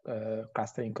why that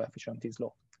clustering coefficient is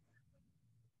low.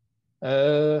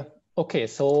 Okay,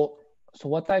 so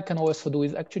what I can also do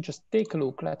is actually just take a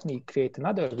look. Let me create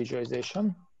another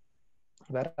visualization.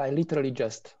 where I literally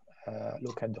just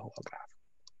look at the whole graph.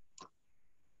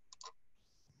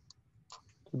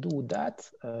 To do that,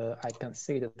 I can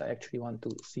say that I actually want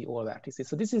to see all vertices.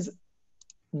 So this is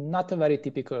not a very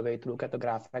typical way to look at the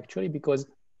graph actually, because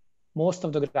most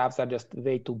of the graphs are just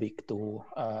way too big to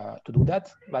do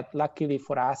that. But luckily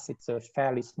for us, it's a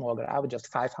fairly small graph,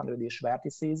 just 500-ish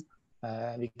vertices.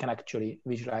 We can actually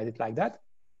visualize it like that.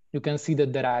 You can see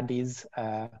that there are these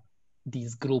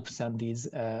groups and these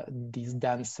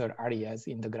denser areas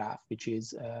in the graph, which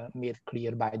is made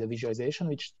clear by the visualization,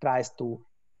 which tries to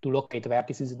locate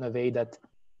vertices in a way that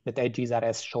edges are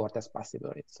as short as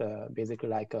possible. It's basically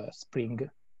like a spring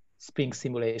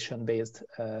simulation based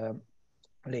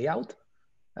layout.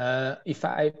 If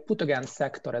I put again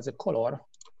sector as a color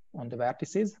on the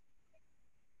vertices,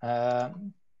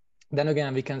 then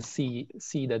again we can see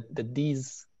that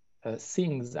these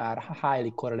things are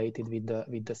highly correlated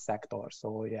with the sector.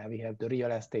 So yeah, we have the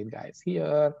real estate guys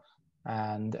here,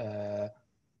 and there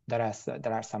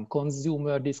are some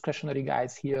consumer discretionary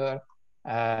guys here.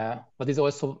 What is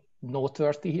also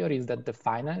noteworthy here is that the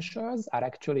financials are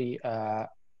actually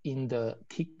in the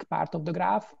thick part of the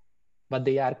graph, but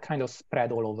they are kind of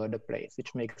spread all over the place,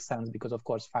 which makes sense because of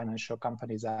course financial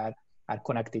companies are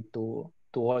connected to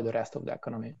all the rest of the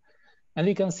economy. And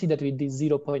we can see that with the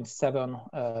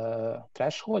 0.7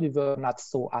 threshold, we were not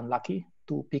so unlucky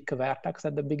to pick a vertex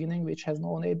at the beginning, which has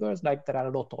no neighbors. Like there are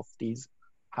a lot of these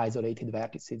isolated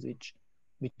vertices,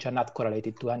 which are not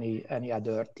correlated to any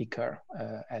other ticker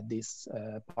at this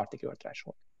particular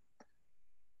threshold.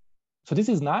 So this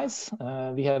is nice.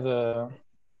 We have a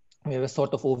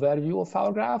sort of overview of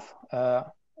our graph.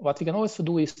 What we can also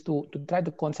do is to try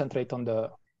to concentrate on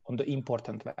the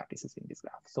important vertices in this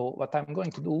graph. So what I'm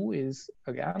going to do is,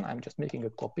 again, I'm just making a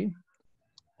copy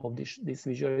of this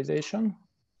visualization.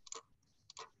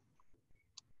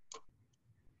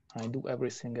 I do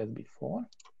everything as before.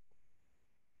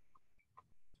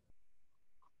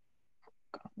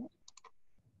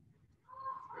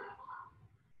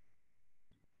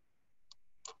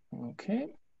 Okay.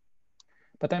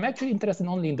 But I'm actually interested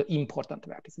only in the important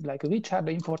vertices, like which are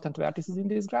the important vertices in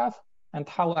this graph and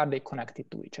how are they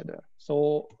connected to each other.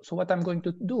 So what I'm going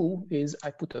to do is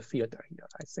I put a filter here.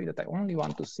 I say that I only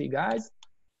want to see guys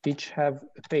which have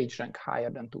a page rank higher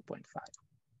than 2.5.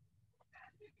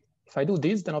 If I do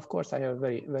this, then of course I have a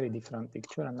very, very different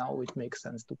picture. And now it makes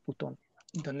sense to put on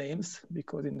the names,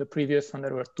 because in the previous one,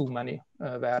 there were too many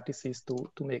vertices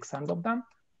to make sense of them.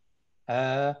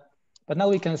 But now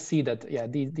we can see that, yeah,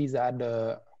 these are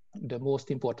the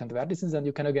most important vertices, and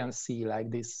you can again see like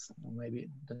this. Maybe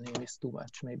the name is too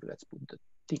much. Maybe let's put the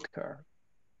ticker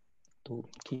to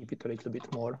keep it a little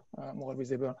bit more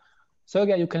visible. So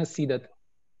again, you can see that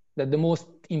the most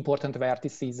important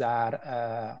vertices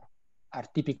are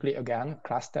typically again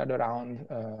clustered around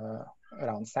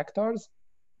sectors,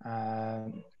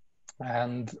 and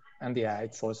yeah,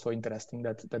 it's also interesting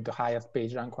that the highest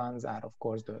page rank ones are of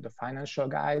course the financial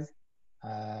guys.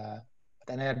 But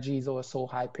energy is also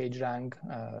high page rank.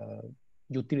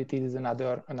 Utilities is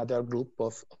another group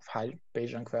of high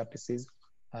page rank vertices,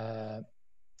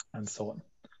 and so on.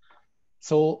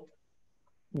 So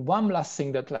one last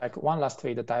way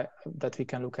that we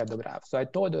can look at the graph. So I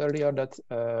told earlier that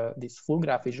this full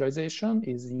graph visualization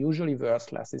is usually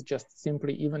worthless. It's just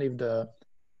simply, even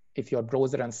if your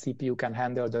browser and CPU can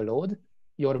handle the load,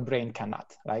 your brain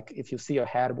cannot. Like if you see a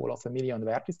hairball of 1 million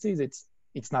vertices,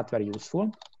 it's not very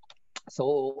useful.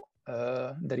 So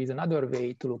there is another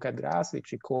way to look at graphs,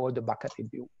 which we call the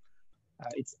bucketed view.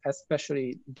 It's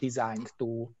especially designed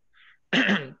to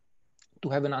to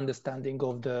have an understanding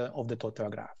of the total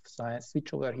graph. So I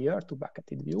switch over here to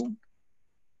bucketed view.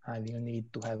 I will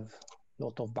need to have a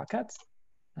lot of buckets.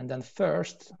 And then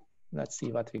first, let's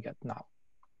see what we get now.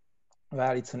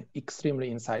 Well, it's an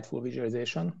extremely insightful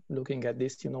visualization. Looking at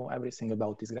this, you know everything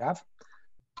about this graph.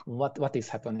 What is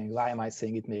happening? Why am I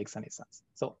saying it makes any sense?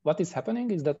 So what is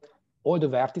happening is that all the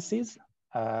vertices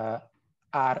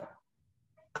are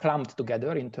clumped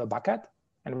together into a bucket.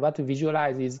 And what we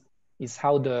visualize is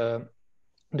how the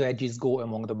edges go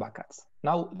among the buckets.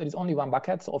 Now there is only one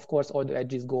bucket, so of course all the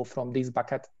edges go from this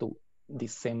bucket to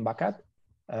this same bucket.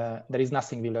 There is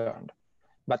nothing we learned.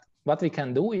 But what we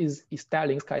can do is tell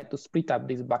Inkscape to split up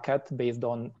this bucket based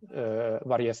on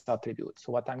various attributes.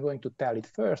 So what I'm going to tell it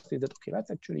first is that, okay,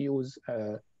 let's actually use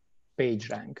page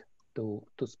rank to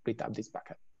split up this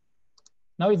bucket.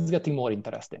 Now it's getting more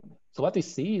interesting. So what we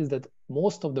see is that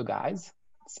most of the guys,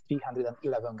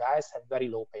 311 guys, have very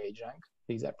low page rank.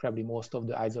 These are probably most of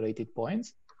the isolated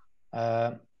points.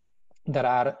 There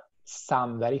are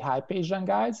some very high page rank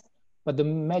guys, but the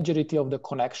majority of the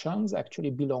connections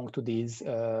actually belong to these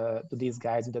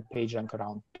guys with the PageRank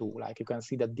around 2. Like you can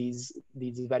see that these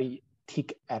very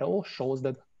thick arrow shows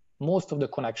that most of the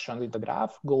connections in the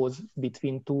graph goes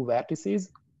between two vertices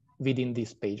within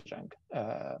this PageRank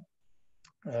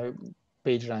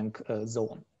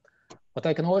zone. What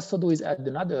I can also do is add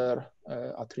another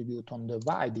attribute on the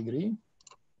Y degree.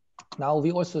 Now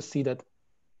we also see that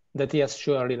yes,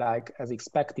 surely, like as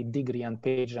expected, degree and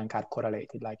PageRank are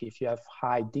correlated. Like if you have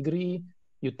high degree,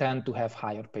 you tend to have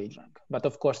higher PageRank. But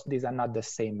of course, these are not the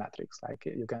same metrics. Like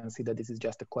you can see that this is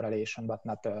just a correlation, but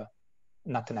not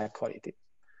an equality.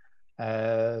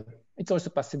 It's also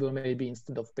possible maybe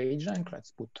instead of PageRank,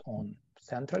 let's put on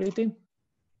centrality.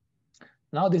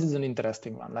 Now this is an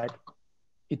interesting one. Like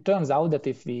it turns out that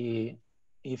if we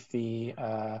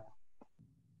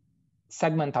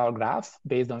segment our graph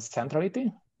based on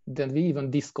centrality, then we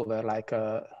even discover like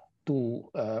two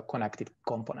connected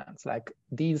components. Like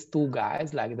these two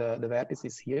guys, like the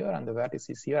vertices here and the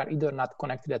vertices here, are either not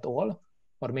connected at all,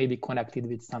 or maybe connected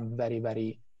with some very,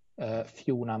 very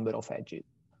few number of edges.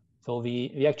 So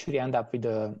we actually end up with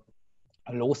a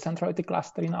low centrality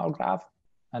cluster in our graph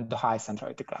and the high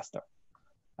centrality cluster.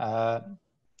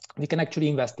 We can actually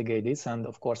investigate this, and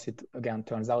of course, it again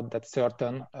turns out that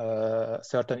certain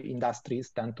industries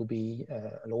tend to be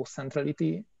low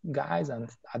centrality guys, and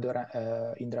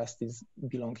other industries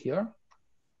belong here.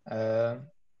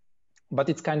 But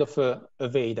it's kind of a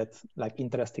way that like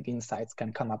interesting insights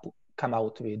can come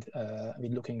out with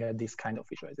looking at this kind of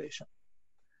visualization.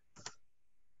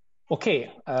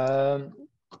 Okay.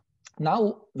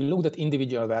 Now we looked at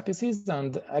individual vertices,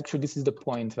 and actually this is the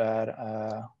point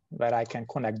where I can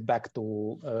connect back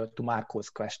to Marco's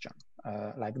question.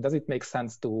 Like, does it make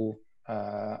sense to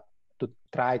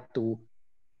try to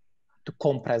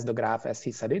compress the graph as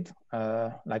he said it?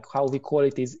 Like how we call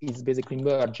it is basically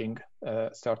merging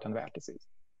certain vertices.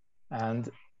 And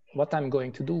what I'm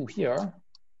going to do here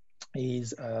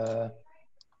is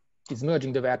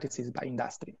merging the vertices by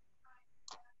industry.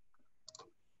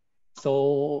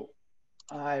 So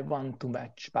I want to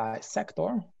match by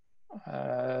sector,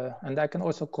 and I can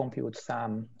also compute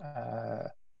some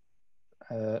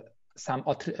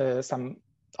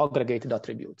aggregated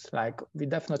attributes. Like we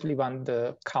definitely want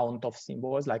the count of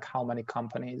symbols, like how many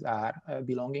companies are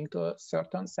belonging to a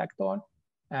certain sector,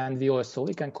 and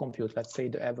we can compute, let's say,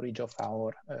 the average of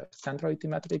our centrality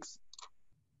metrics.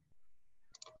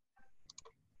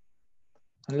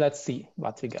 And let's see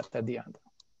what we get at the end.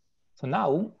 So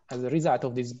now, as a result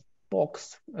of this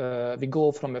box, we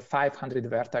go from a 500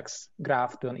 vertex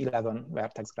graph to an 11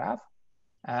 vertex graph.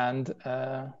 And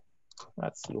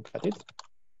let's look at it.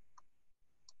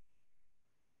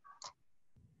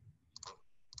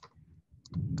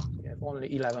 We have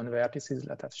only 11 vertices.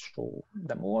 Let us show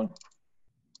them all.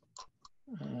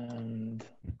 And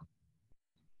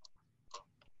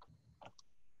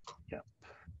yeah.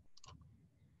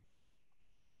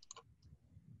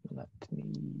 Let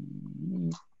me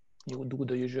do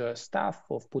the usual stuff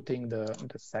of putting the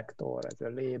sector as a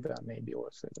label, maybe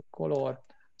also as a color.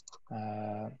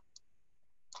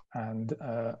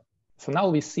 So now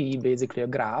we see basically a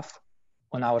graph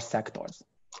on our sectors.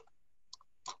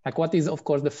 Like what is, of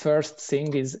course, the first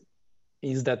thing is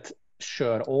that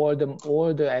sure, all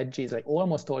the edges, like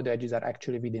almost all the edges are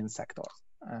actually within sectors.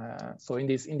 So in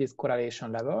this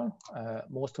correlation level,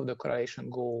 most of the correlation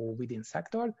go within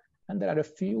sector, and there are a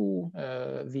few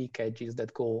weak edges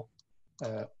that go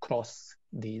across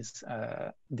these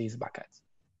buckets.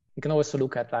 You can also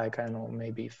look at, like, I don't know,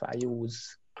 maybe if I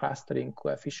use clustering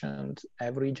coefficient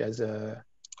average as a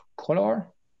color,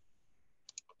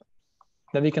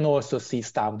 then we can also see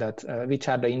stuff that which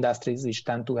are the industries which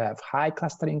tend to have high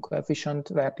clustering coefficient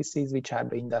vertices, which are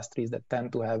the industries that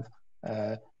tend to have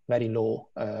very low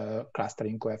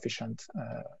clustering coefficient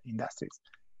industries.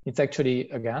 It's actually,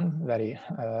 again,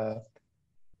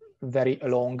 very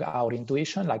along our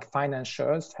intuition. Like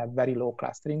financials have very low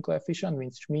clustering coefficient,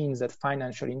 which means that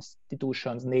financial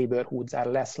institutions' neighborhoods are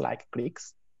less like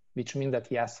cliques, which means that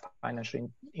yes,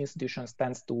 financial institutions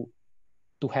tends to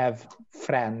have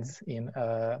friends in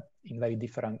very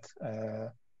different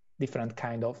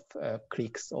kind of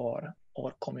cliques or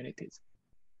communities.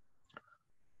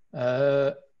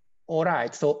 All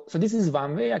right, so this is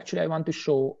one way. Actually, I want to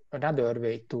show another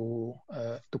way to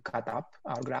cut up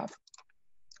our graph.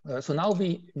 So now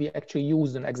we actually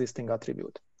use an existing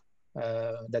attribute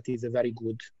that is a very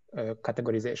good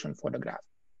categorization for the graph.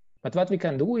 But what we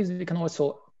can do is we can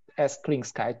also ask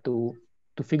ClinkSky to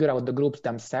figure out the groups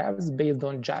themselves based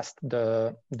on just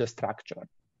the structure.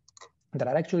 There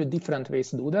are actually different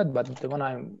ways to do that, but the one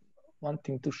I'm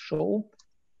wanting to show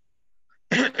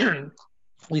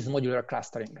with modular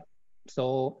clustering.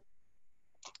 So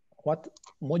what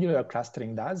modular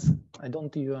clustering does, I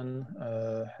don't even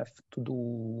have to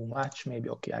do much. Maybe,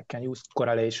 okay, I can use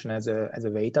correlation as a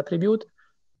weight attribute.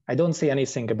 I don't say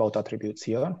anything about attributes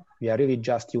here. We are really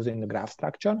just using the graph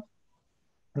structure.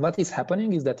 And what is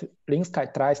happening is that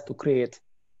Linksky tries to create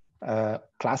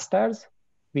clusters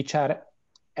which are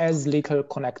as little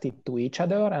connected to each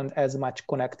other and as much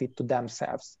connected to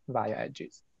themselves via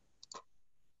edges.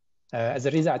 As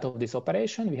a result of this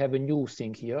operation, we have a new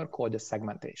thing here called the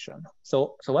segmentation.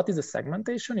 So what is a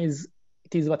segmentation? It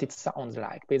is what it sounds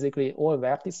like. Basically, all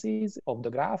vertices of the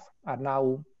graph are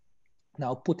now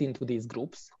put into these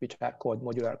groups, which are called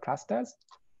modular clusters.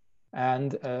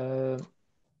 And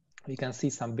we can see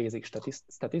some basic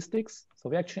statistics. So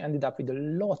we actually ended up with a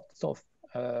lot of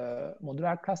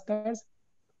modular clusters,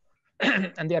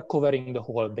 and they are covering the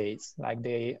whole base. Like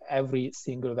every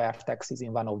single vertex is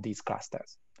in one of these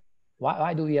clusters.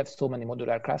 Why do we have so many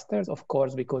modular clusters? Of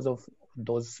course, because of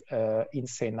those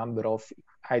insane number of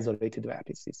isolated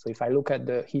vertices. So if I look at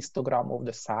the histogram of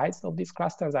the size of these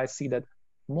clusters, I see that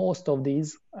most of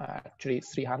these, actually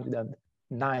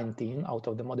 319 out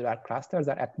of the modular clusters,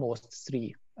 are at most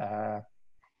 3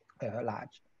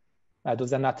 large.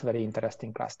 Those are not very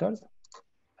interesting clusters.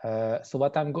 So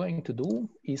what I'm going to do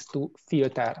is to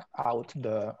filter out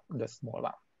the small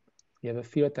one. We have a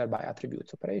filter by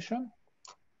attributes operation.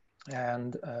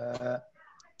 And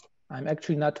I'm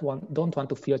actually don't want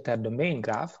to filter the main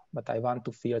graph, but I want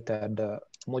to filter the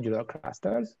modular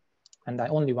clusters. And I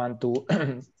only want to,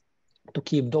 to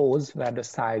keep those where the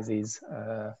size is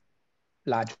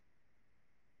larger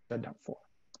than 4.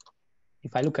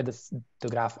 If I look at the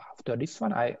graph after this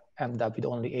one, I end up with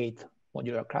only 8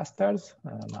 modular clusters,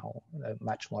 now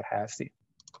much more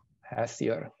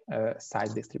healthier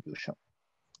size distribution.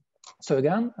 So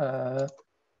again,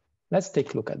 let's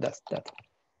take a look at that.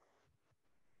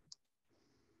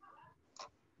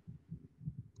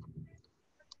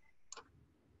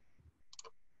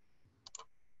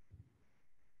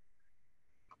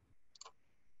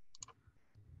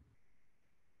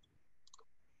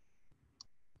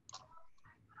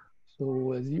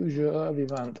 So as usual, we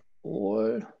want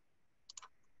all.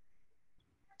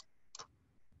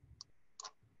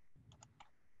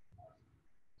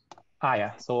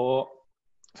 Yeah, so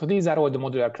these are all the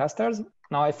modular clusters.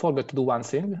 Now I forgot to do one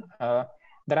thing.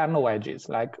 There are no edges.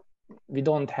 Like we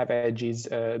don't have edges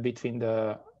between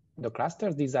the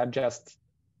clusters. These are just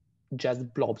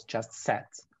blobs, just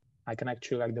sets. I can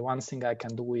actually, like, the one thing I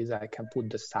can do is I can put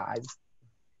the size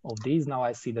of these. Now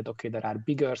I see that, okay, there are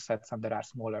bigger sets and there are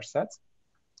smaller sets,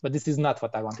 but this is not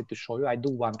what I wanted to show you. I do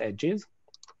want edges.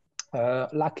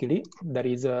 Luckily, there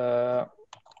is an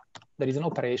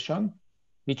operation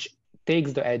which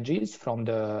takes the edges from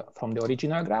the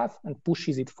original graph and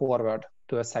pushes it forward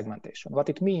to a segmentation. What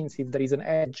it means, if there is an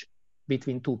edge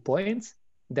between 2 points,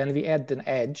 then we add an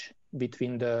edge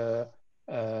between the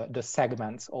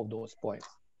segments of those points.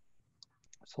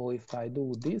 So if I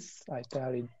do this, I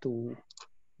tell it to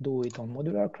do it on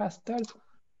modular clusters,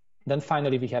 then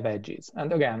finally we have edges.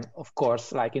 And again, of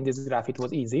course, like in this graph, it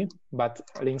was easy, but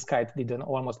Linksky did an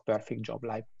almost perfect job.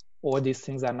 Like all these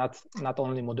things are not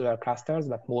only modular clusters,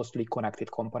 but mostly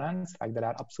connected components. Like there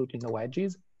are absolutely no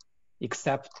edges,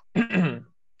 except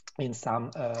in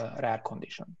some rare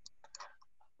condition.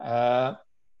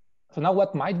 So now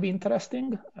what might be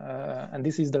interesting, and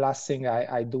this is the last thing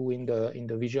I do in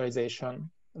the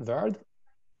visualization world,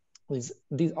 is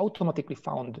these automatically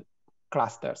found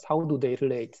clusters. How do they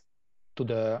relate to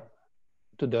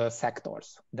the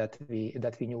sectors that we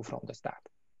knew from the start?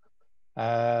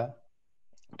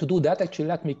 To do that, actually,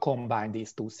 let me combine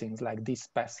these two things, like this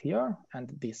path here and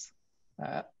this.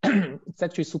 It's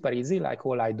actually super easy. Like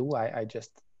all I do, I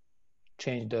just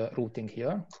change the routing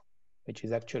here, which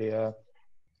is actually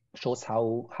shows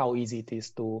how easy it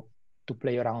is to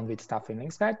play around with stuff in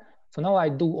Linksky. So now I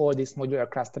do all this modular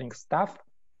clustering stuff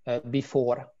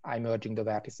before I'm merging the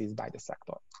vertices by the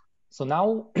sector. So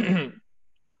now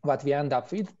what we end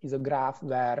up with is a graph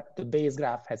where the base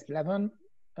graph has 11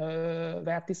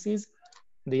 vertices.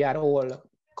 They are all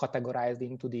categorized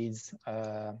into these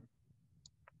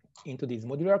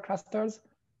modular clusters,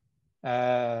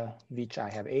 which I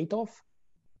have 8 of.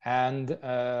 And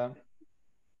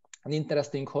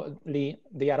interestingly,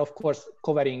 they are, of course,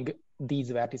 covering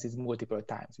these vertices multiple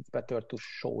times. It's better to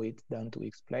show it than to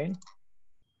explain.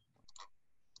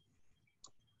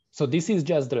 So this is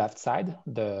just the left side,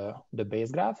 the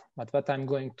base graph. But what I'm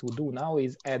going to do now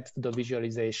is add to the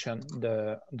visualization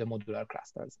the modular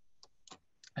clusters.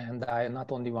 And I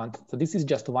not only want, so this is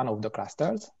just one of the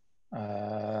clusters.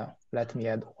 Let me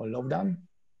add all of them.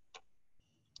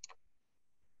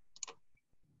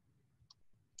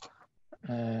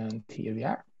 And here we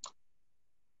are.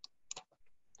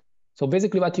 So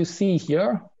basically what you see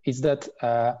here is that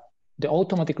the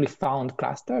automatically found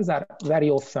clusters are very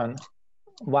often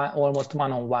almost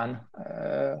one-on-one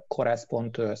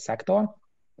correspond to a sector.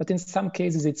 But in some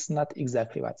cases, it's not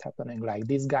exactly what's happening. Like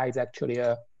this guy is actually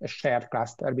a shared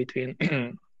cluster between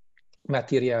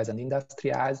materials and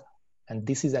industrials. And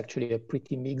this is actually a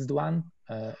pretty mixed one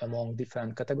among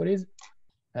different categories,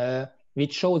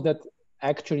 which shows that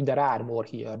actually there are more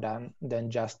here than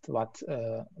just what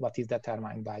is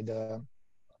determined by the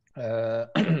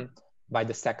by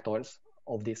the sectors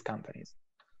of these companies.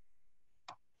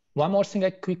 One more thing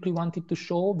I quickly wanted to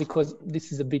show, because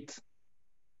this is a bit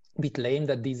lame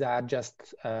that these are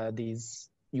just these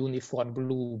uniform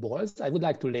blue balls. I would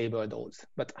like to label those,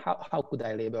 but how could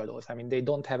I label those? I mean, they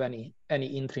don't have any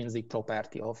intrinsic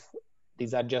property of,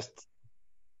 these are just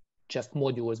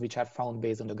modules which are found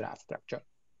based on the graph structure.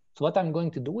 So what I'm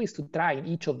going to do is to try in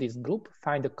each of these group,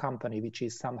 find a company which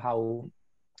is somehow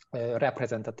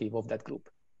representative of that group.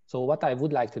 So what I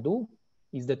would like to do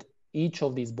is that each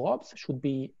of these blobs should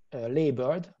be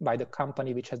labeled by the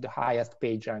company which has the highest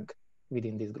page rank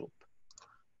within this group.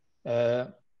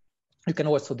 You can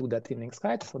also do that in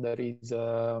Linksite. So there is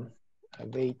a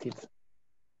weighted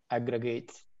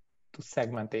aggregate to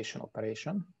segmentation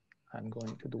operation. I'm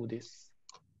going to do this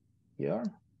here.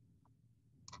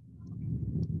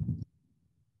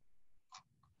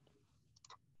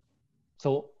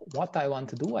 So what I want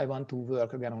to do, I want to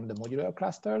work again on the modular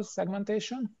clusters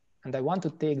segmentation, and I want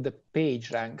to take the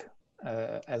page rank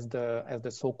as the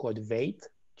so-called weight,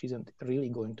 which isn't really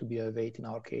going to be a weight in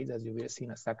our case, as you will see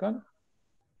in a second.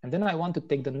 And then I want to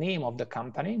take the name of the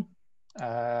company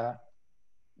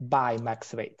by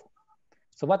max weight.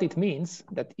 So what it means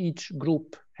that each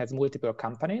group has multiple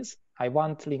companies. I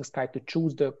want Linksite to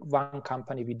choose the one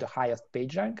company with the highest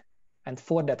page rank, and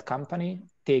for that company,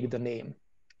 take the name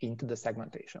into the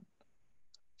segmentation.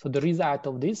 So the result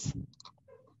of this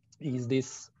is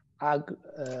this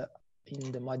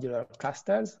in the modular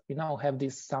clusters, we now have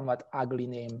this somewhat ugly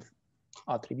named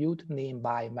attribute, name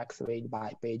by max weight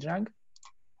by page rank.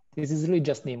 This is really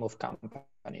just name of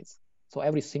companies. So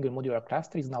every single modular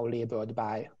cluster is now labeled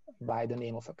by the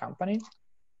name of a company.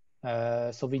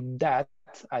 So with that,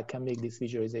 I can make this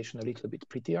visualization a little bit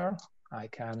prettier. I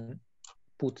can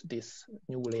put this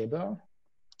new label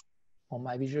on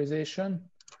my visualization.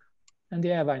 And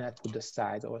yeah, why not put the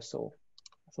size also,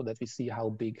 so that we see how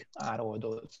big are all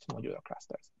those modular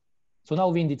clusters. So now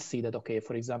we indeed see that, okay,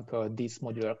 for example, this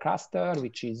modular cluster,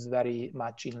 which is very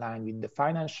much in line with the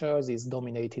financials, is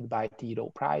dominated by T.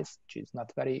 Rowe Price, which is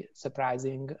not very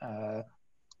surprising.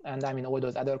 And I mean, all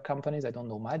those other companies, I don't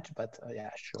know much, but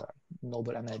yeah, sure.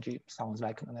 Noble Energy sounds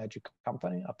like an energy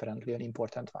company, apparently an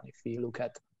important one if we look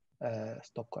at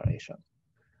stock correlation.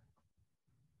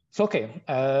 So, okay,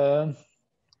 I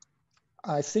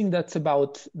think that's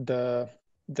about the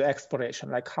exploration,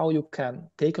 like how you can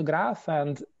take a graph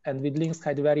and with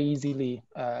Linksite very easily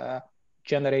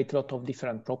generate a lot of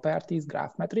different properties,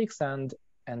 graph metrics, and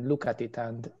look at it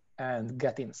and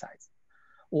get insights.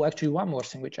 Oh, actually, one more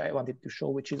thing which I wanted to show,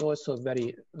 which is also a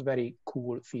very, very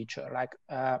cool feature. Like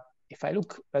if I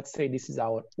look, let's say this is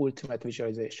our ultimate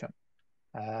visualization.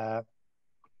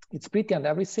 It's pretty and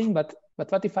everything, but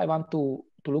what if I want to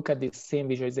look at this same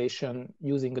visualization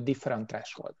using a different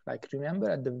threshold? Like remember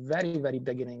at the very, very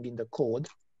beginning in the code,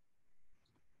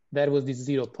 there was this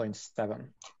 0.7.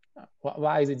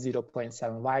 Why is it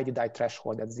 0.7? Why did I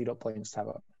threshold at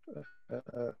 0.7?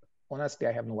 Honestly,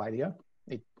 I have no idea.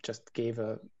 It just gave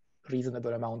a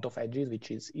reasonable amount of edges,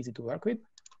 which is easy to work with.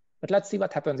 But let's see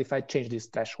what happens if I change this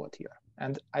threshold here.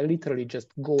 And I literally just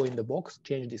go in the box,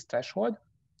 change this threshold,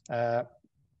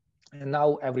 and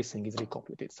now everything is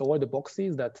recomputed. So all the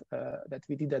boxes that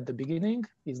we did at the beginning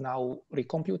is now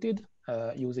recomputed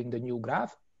using the new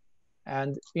graph,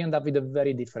 and we end up with a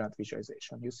very different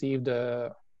visualization. You see, if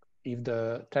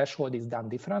the threshold is done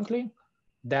differently,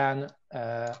 then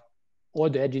all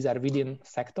the edges are within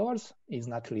sectors is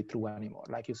not really true anymore.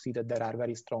 Like you see that there are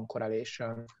very strong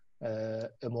correlation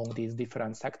among these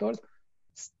different sectors.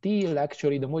 Still,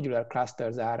 actually, the modular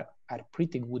clusters are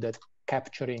pretty good at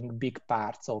capturing big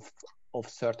parts of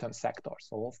certain sectors.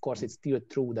 So of course, it's still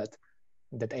true that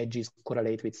edges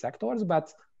correlate with sectors,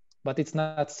 but it's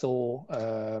not so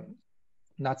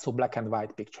black and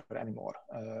white picture anymore.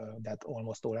 That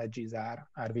almost all edges are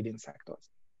within sectors.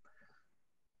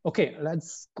 Okay,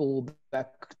 let's go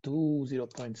back to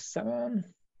 0.7.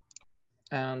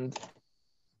 And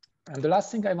the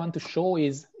last thing I want to show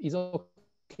is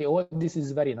okay, all this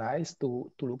is very nice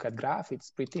to look at graph. It's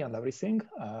pretty and everything.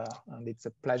 And it's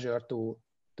a pleasure to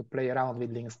to play around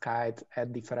with links kite,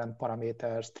 add different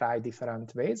parameters, try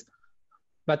different ways.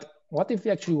 But what if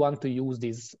we actually want to use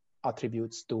these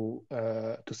attributes to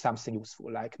something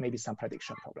useful, like maybe some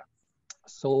prediction problem?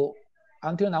 So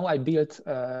until now, I built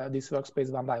this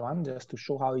workspace one by one just to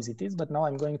show how easy it is. But now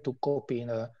I'm going to copy in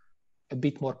a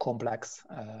bit more complex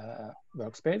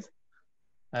workspace.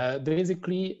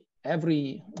 Basically,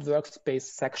 every workspace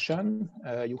section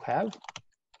you have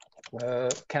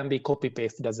can be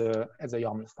copy-pasted as a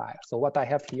YAML file. So what I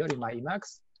have here in my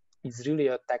Emacs is really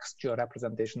a textual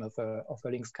representation of a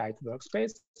links kite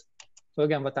workspace. So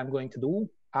again, what I'm going to do,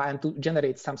 and to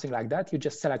generate something like that, you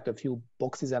just select a few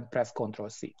boxes and press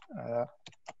Ctrl+C.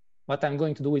 What I'm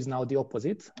going to do is now the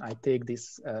opposite. I take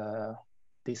this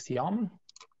YAML,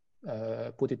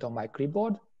 put it on my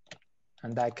clipboard,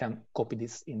 and I can copy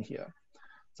this in here.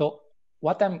 So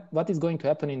what is going to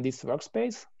happen in this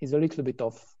workspace is a little bit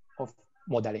of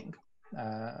modeling.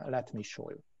 Let me show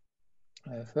you.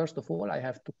 First of all, I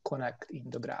have to connect in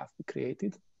the graph we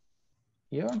created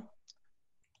here.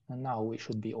 And now we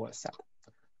should be all set.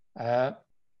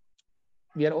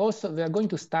 We are going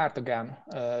to start again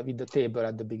with the table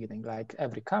at the beginning. Like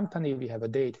every company, we have a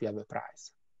date, we have a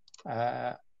price.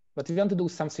 But we want to do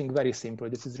something very simple.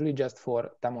 This is really just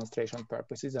for demonstration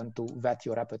purposes and to whet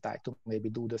your appetite to maybe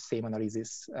do the same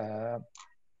analysis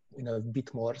in a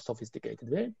bit more sophisticated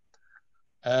way.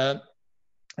 I'm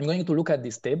going to look at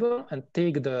this table and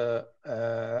take the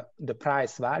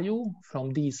price value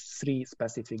from these 3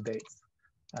 specific dates.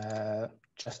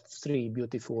 Just 3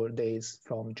 beautiful days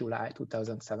from July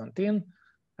 2017.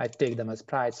 I take them as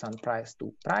price 1, price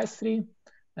 2, price 3.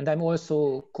 And I'm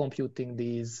also computing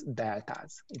these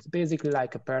deltas. It's basically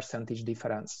like a percentage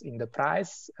difference in the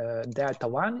price. Delta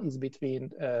 1 is between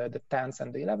the 10s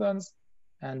and the 11s.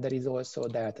 And there is also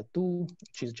delta 2,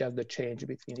 which is just the change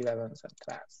between 11s and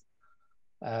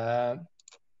 12s.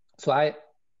 So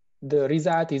the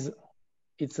result is,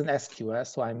 it's an SQL,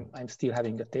 so I'm still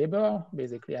having a table.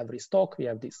 Basically, every stock, we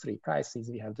have these 3 prices,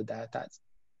 we have the deltas.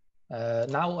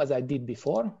 Now, as I did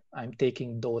before, I'm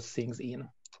taking those things in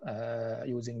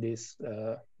using this,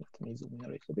 let me zoom in a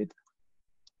little bit,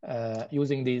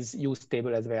 using these use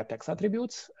table as vertex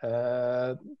attributes.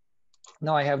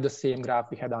 Now I have the same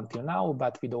graph we had until now,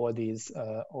 but with all these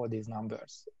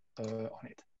numbers on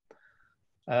it.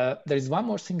 There is one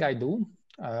more thing I do.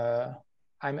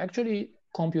 I'm actually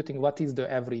computing what is the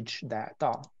average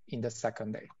data in the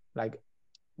second day. Like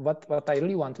what I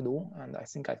really want to do, and I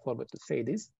think I forgot to say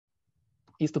this,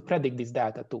 is to predict this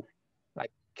data too.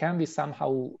 Like, can we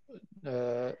somehow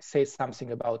say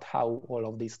something about how all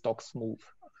of these stocks move?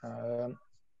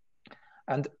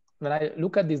 And when I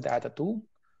look at this data too,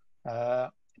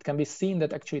 it can be seen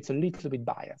that actually it's a little bit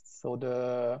biased. So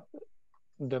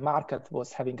the market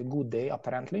was having a good day,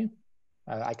 apparently.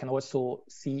 I can also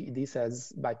see this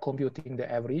as by computing the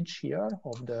average here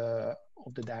of the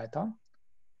data.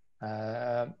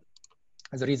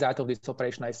 As a result of this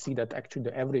operation, I see that actually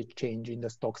the average change in the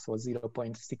stocks was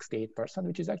 0.68%,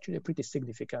 which is actually a pretty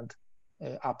significant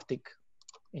uptick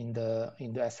in the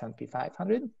S&P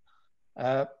 500.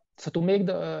 So to make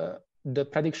the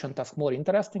prediction task more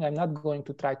interesting, I'm not going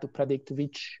to try to predict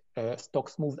which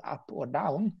stocks moved up or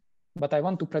down, but I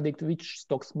want to predict which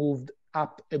stocks moved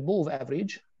up above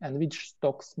average and which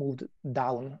stocks moved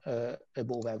down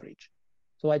above average.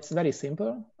 So it's very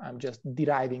simple. I'm just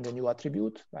deriving a new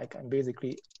attribute, like I'm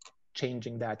basically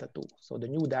changing data 2. So the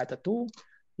new data 2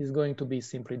 is going to be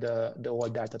simply the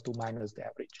old data 2 minus the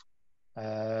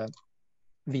average.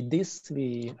 With this,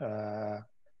 we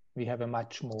have a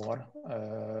much more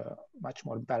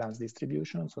balanced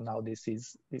distribution. So now this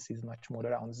is much more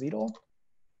around 0.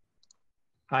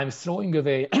 I'm throwing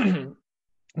away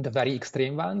the very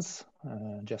extreme ones,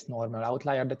 just normal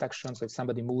outlier detection. So if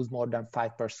somebody moves more than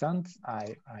 5%,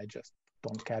 I just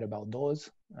don't care about those.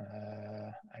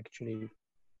 Actually,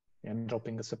 I'm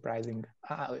dropping a surprising,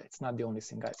 it's not the only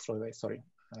thing I throw away, sorry.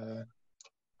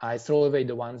 I throw away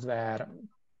the ones where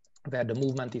the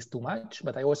movement is too much,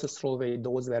 but I also throw away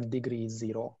those where degree is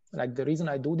 0. Like the reason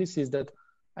I do this is that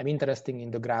I'm interested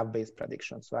in the graph-based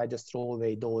prediction. So I just throw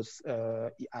away those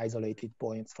isolated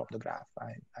points from the graph.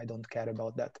 I don't care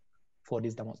about that for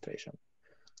this demonstration.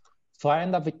 So I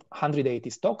end up with 180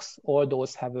 stocks. All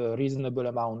those have a reasonable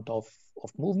amount of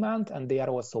movement, and they are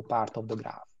also part of the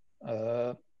graph.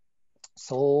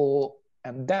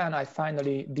 And then I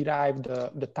finally derive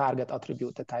the target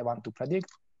attribute that I want to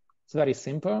predict. It's very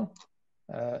simple.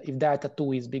 If delta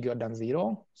 2 is bigger than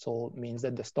 0, so it means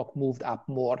that the stock moved up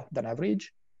more than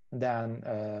average, then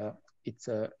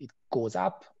it goes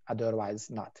up, otherwise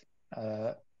not.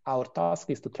 Our task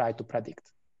is to try to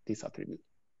predict this attribute.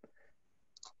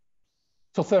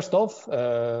 So first off,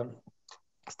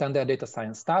 standard data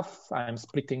science stuff. I'm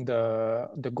splitting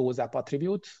the goes up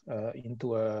attribute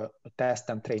into a test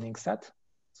and training set.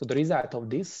 So the result of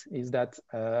this is that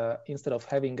instead of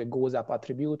having a goes up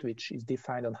attribute, which is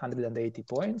defined on 180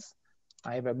 points,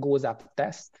 I have a goes up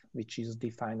test, which is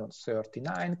defined on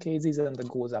 39 cases, and the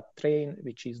goes up train,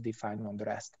 which is defined on the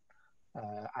rest.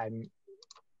 I'm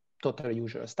totally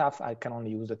usual stuff. I can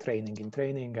only use the training in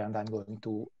training, and I'm going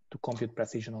to compute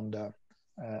precision on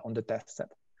the test set.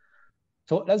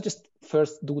 So let's just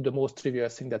first do the most trivial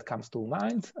thing that comes to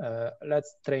mind.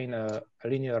 Let's train a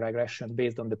linear regression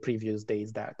based on the previous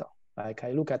day's data. Like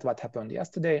I look at what happened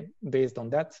yesterday. Based on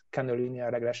that, can the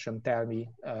linear regression tell me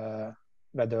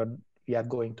whether we are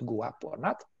going to go up or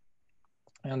not?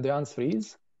 And the answer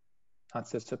is, not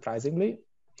so surprisingly,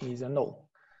 is a no.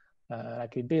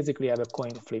 Like we basically have a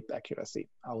coin flip accuracy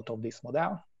out of this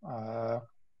model,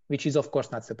 which is of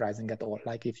course not surprising at all.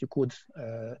 Like if you could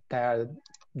tell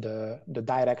the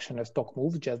direction a stock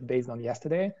moves just based on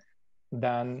yesterday,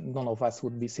 then none of us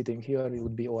would be sitting here. We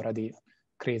would be already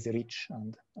crazy rich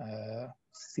and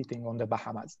sitting on the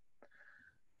Bahamas.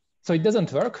 So it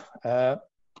doesn't work.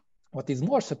 What is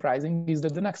more surprising is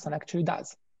that the next one actually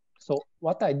does. So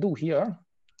what I do here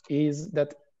is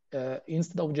that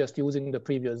instead of just using the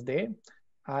previous day,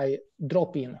 I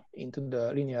drop into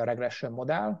the linear regression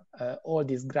model all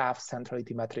these graph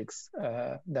centrality metrics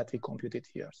that we computed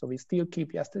here. So we still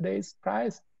keep yesterday's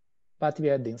price, but we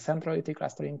add in centrality,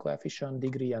 clustering coefficient,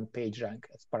 degree, and page rank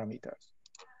as parameters.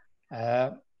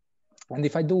 And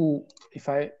if I do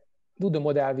the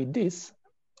model with this,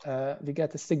 we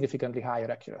get a significantly higher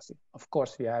accuracy. Of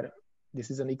course, this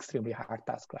is an extremely hard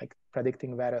task. Like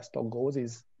predicting where a stock goes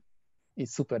is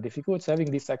super difficult. So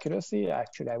having this accuracy,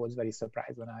 actually, I was very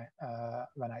surprised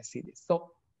when I see this.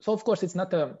 So of course, it's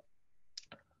not a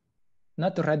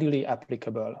readily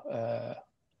applicable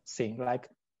thing. Like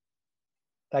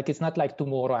it's not like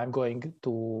tomorrow I'm going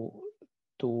to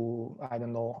I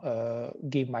don't know,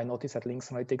 give my notice at Links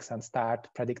Analytics and start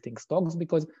predicting stocks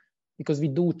because we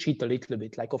do cheat a little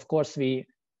bit. Like of course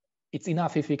it's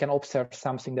enough if we can observe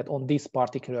something that on this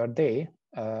particular day,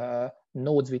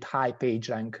 nodes with high page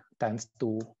rank tends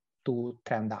to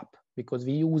trend up, because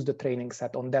we use the training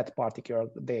set on that particular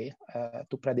day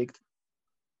to predict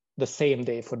the same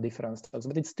day for different stocks.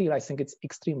 But it's still, I think it's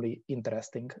extremely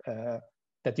interesting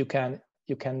that you can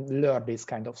learn this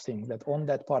kind of thing, that on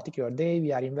that particular day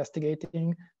we are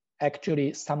investigating,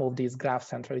 actually some of these graph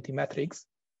centrality metrics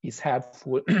is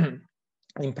helpful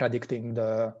in predicting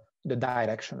the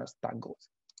direction a stock goes.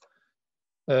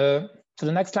 So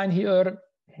the next line here,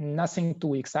 nothing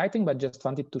too exciting, but just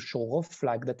wanted to show off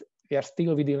like that we are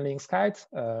still within Links Kite.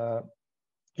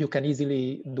 You can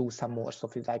easily do some more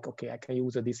stuff. It's like, okay, I can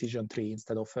use a decision tree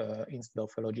instead of a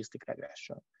logistic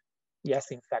regression.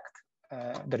 Yes, in fact,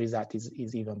 the result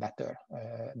is even better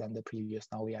than the previous.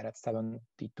 Now we are at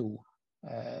 72%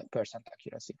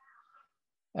 accuracy.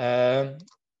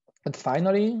 But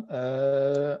finally,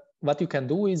 what you can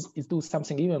do is do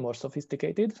something even more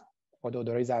sophisticated, although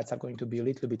the results are going to be a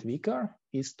little bit weaker,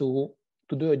 is to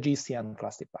do a GCN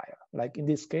classifier. Like in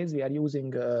this case, we are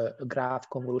using a graph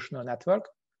convolutional network,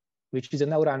 which is a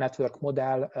neural network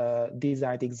model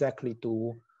designed exactly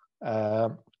to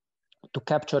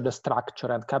capture the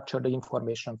structure and capture the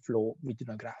information flow within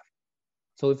a graph.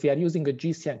 So if we are using a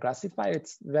GCN classifier,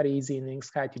 it's very easy in Links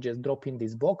Kite. You just drop in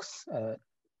this box.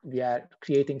 We are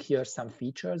creating here some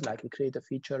features, like we create a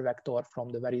feature vector from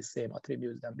the very same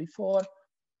attributes than before.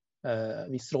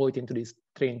 We throw it into this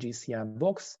train GCN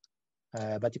box,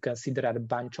 but you can see there are a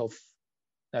bunch of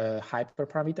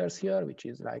hyperparameters here, which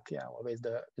is like, yeah, always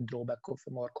the drawback of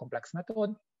a more complex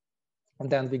method. And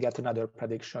then we get another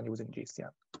prediction using GCN.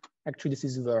 Actually, this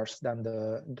is worse than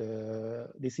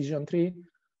the decision tree,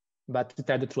 but to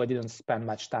tell the truth, I didn't spend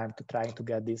much time to trying to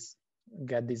get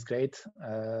this great.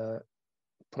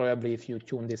 Probably if you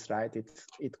tune this right,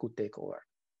 it could take over.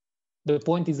 The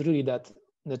point is really that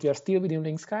we are still within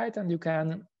Links Kite, and you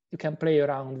can play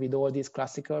around with all these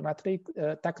classical metric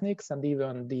techniques, and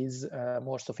even these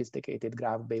more sophisticated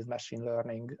graph-based machine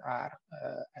learning are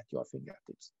at your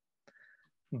fingertips.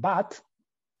 But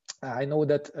I know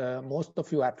that most of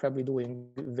you are probably doing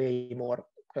way more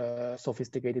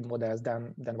sophisticated models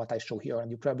than what I show here,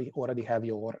 and you probably already have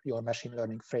your machine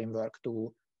learning framework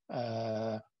to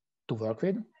work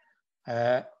with.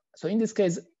 So in this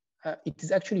case, it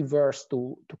is actually worth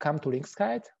to come to Links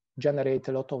Kite, generate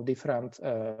a lot of different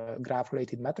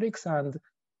graph-related metrics, and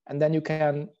then you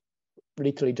can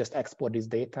literally just export this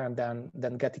data and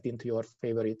then get it into your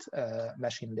favorite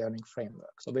machine learning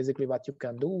framework. So basically what you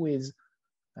can do is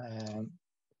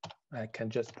I can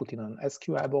just put in an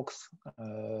SQL box.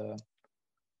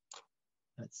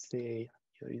 Let's say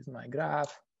here is my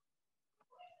graph.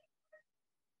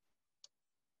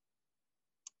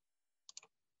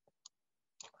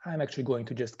 I'm actually going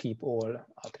to just keep all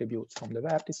attributes from the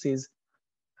vertices,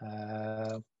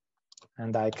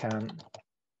 and I can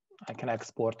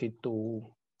export it to,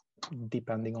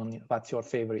 depending on what's your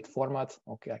favorite format.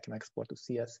 Okay, I can export to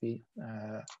CSV.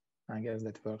 I guess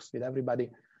that works with everybody.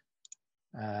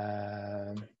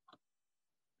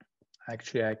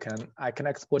 Actually, I can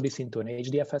export this into an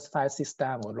HDFS file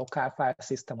system or local file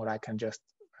system, or I can just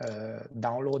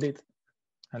download it,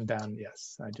 and then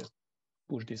yes, I just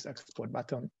push this export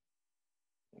button,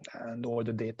 and all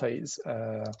the data is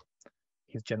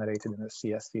generated in a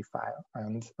CSV file.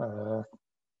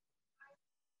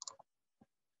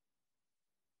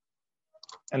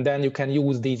 And then you can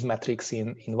use these metrics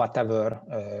in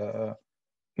whatever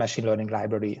machine learning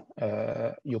library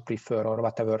you prefer, or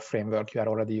whatever framework you are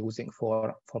already using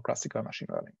for classical machine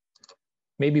learning.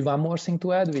 Maybe one more thing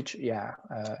to add, which, yeah,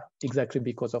 exactly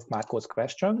because of Marco's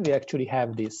question, we actually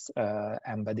have this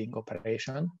embedding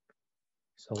operation.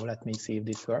 So let me see if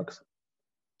this works.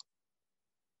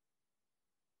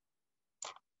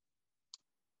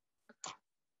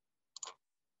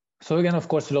 So again, of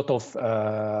course, a lot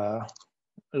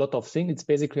of things. It's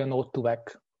basically a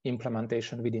node-to-vec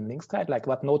implementation within Linkscribe. Like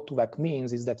what node-to-vec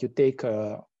means is that you take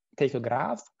a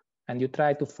graph and you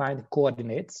try to find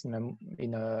coordinates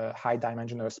in a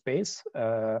high-dimensional space,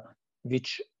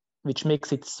 which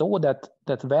makes it so that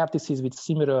vertices with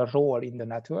similar role in the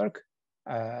network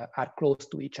are close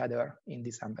to each other in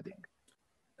this embedding.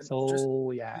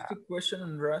 So yeah. Just a question,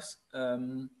 Andreas.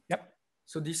 Yep.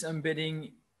 So this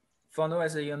embedding, for now,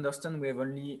 as I understand, we have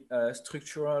only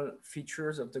structural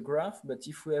features of the graph. But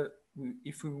if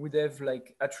we would have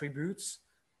like attributes,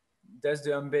 does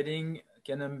the embedding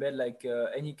can embed like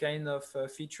any kind of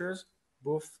features,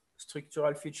 both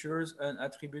structural features and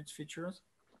attribute features?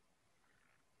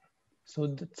 So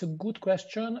that's a good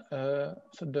question.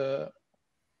 So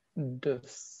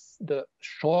the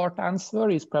short answer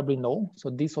is probably no. So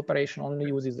this operation only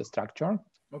uses the structure.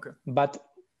 Okay. But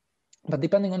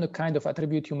depending on the kind of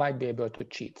attribute, you might be able to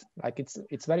cheat. Like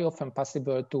it's very often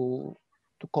possible to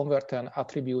convert an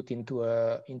attribute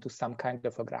into some kind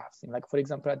of a graph. Like for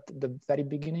example, at the very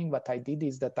beginning, what I did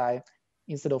is that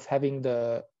instead of having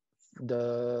the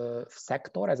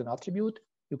sector as an attribute,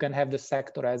 you can have the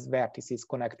sector as vertices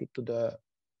connected to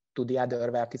the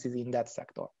other vertices in that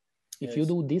sector. If you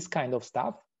do this kind of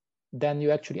stuff, then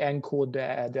you actually encode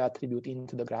the attribute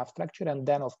into the graph structure, and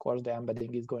then of course the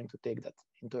embedding is going to take that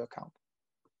into account.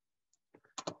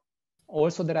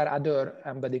 Also, there are other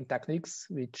embedding techniques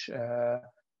which are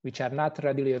not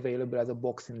readily available as a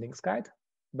box in Linkscribe,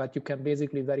 but you can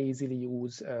basically very easily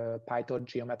use Python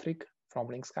geometric from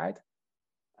Linkscribe,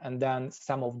 and then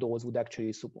some of those would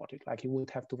actually support it. Like you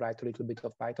would have to write a little bit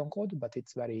of Python code, but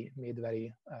it's made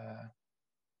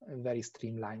very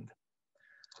streamlined.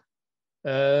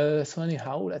 So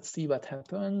anyhow, let's see what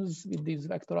happens with these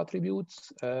vector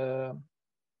attributes.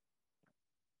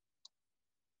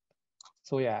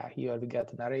 So yeah, here we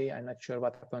get an array. I'm not sure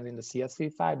what happens in the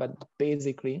CSV file, but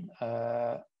basically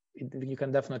you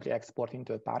can definitely export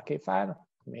into a Parquet file.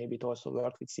 Maybe it also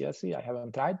works with CSV. I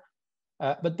haven't tried.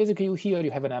 But basically here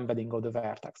you have an embedding of the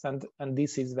vertex, and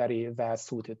this is very well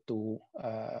suited to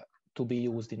be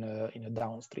used in a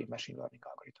downstream machine learning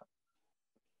algorithm.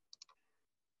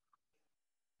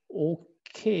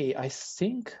 Okay, I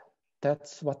think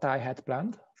that's what I had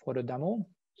planned for the demo.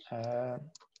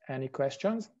 Any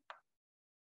questions?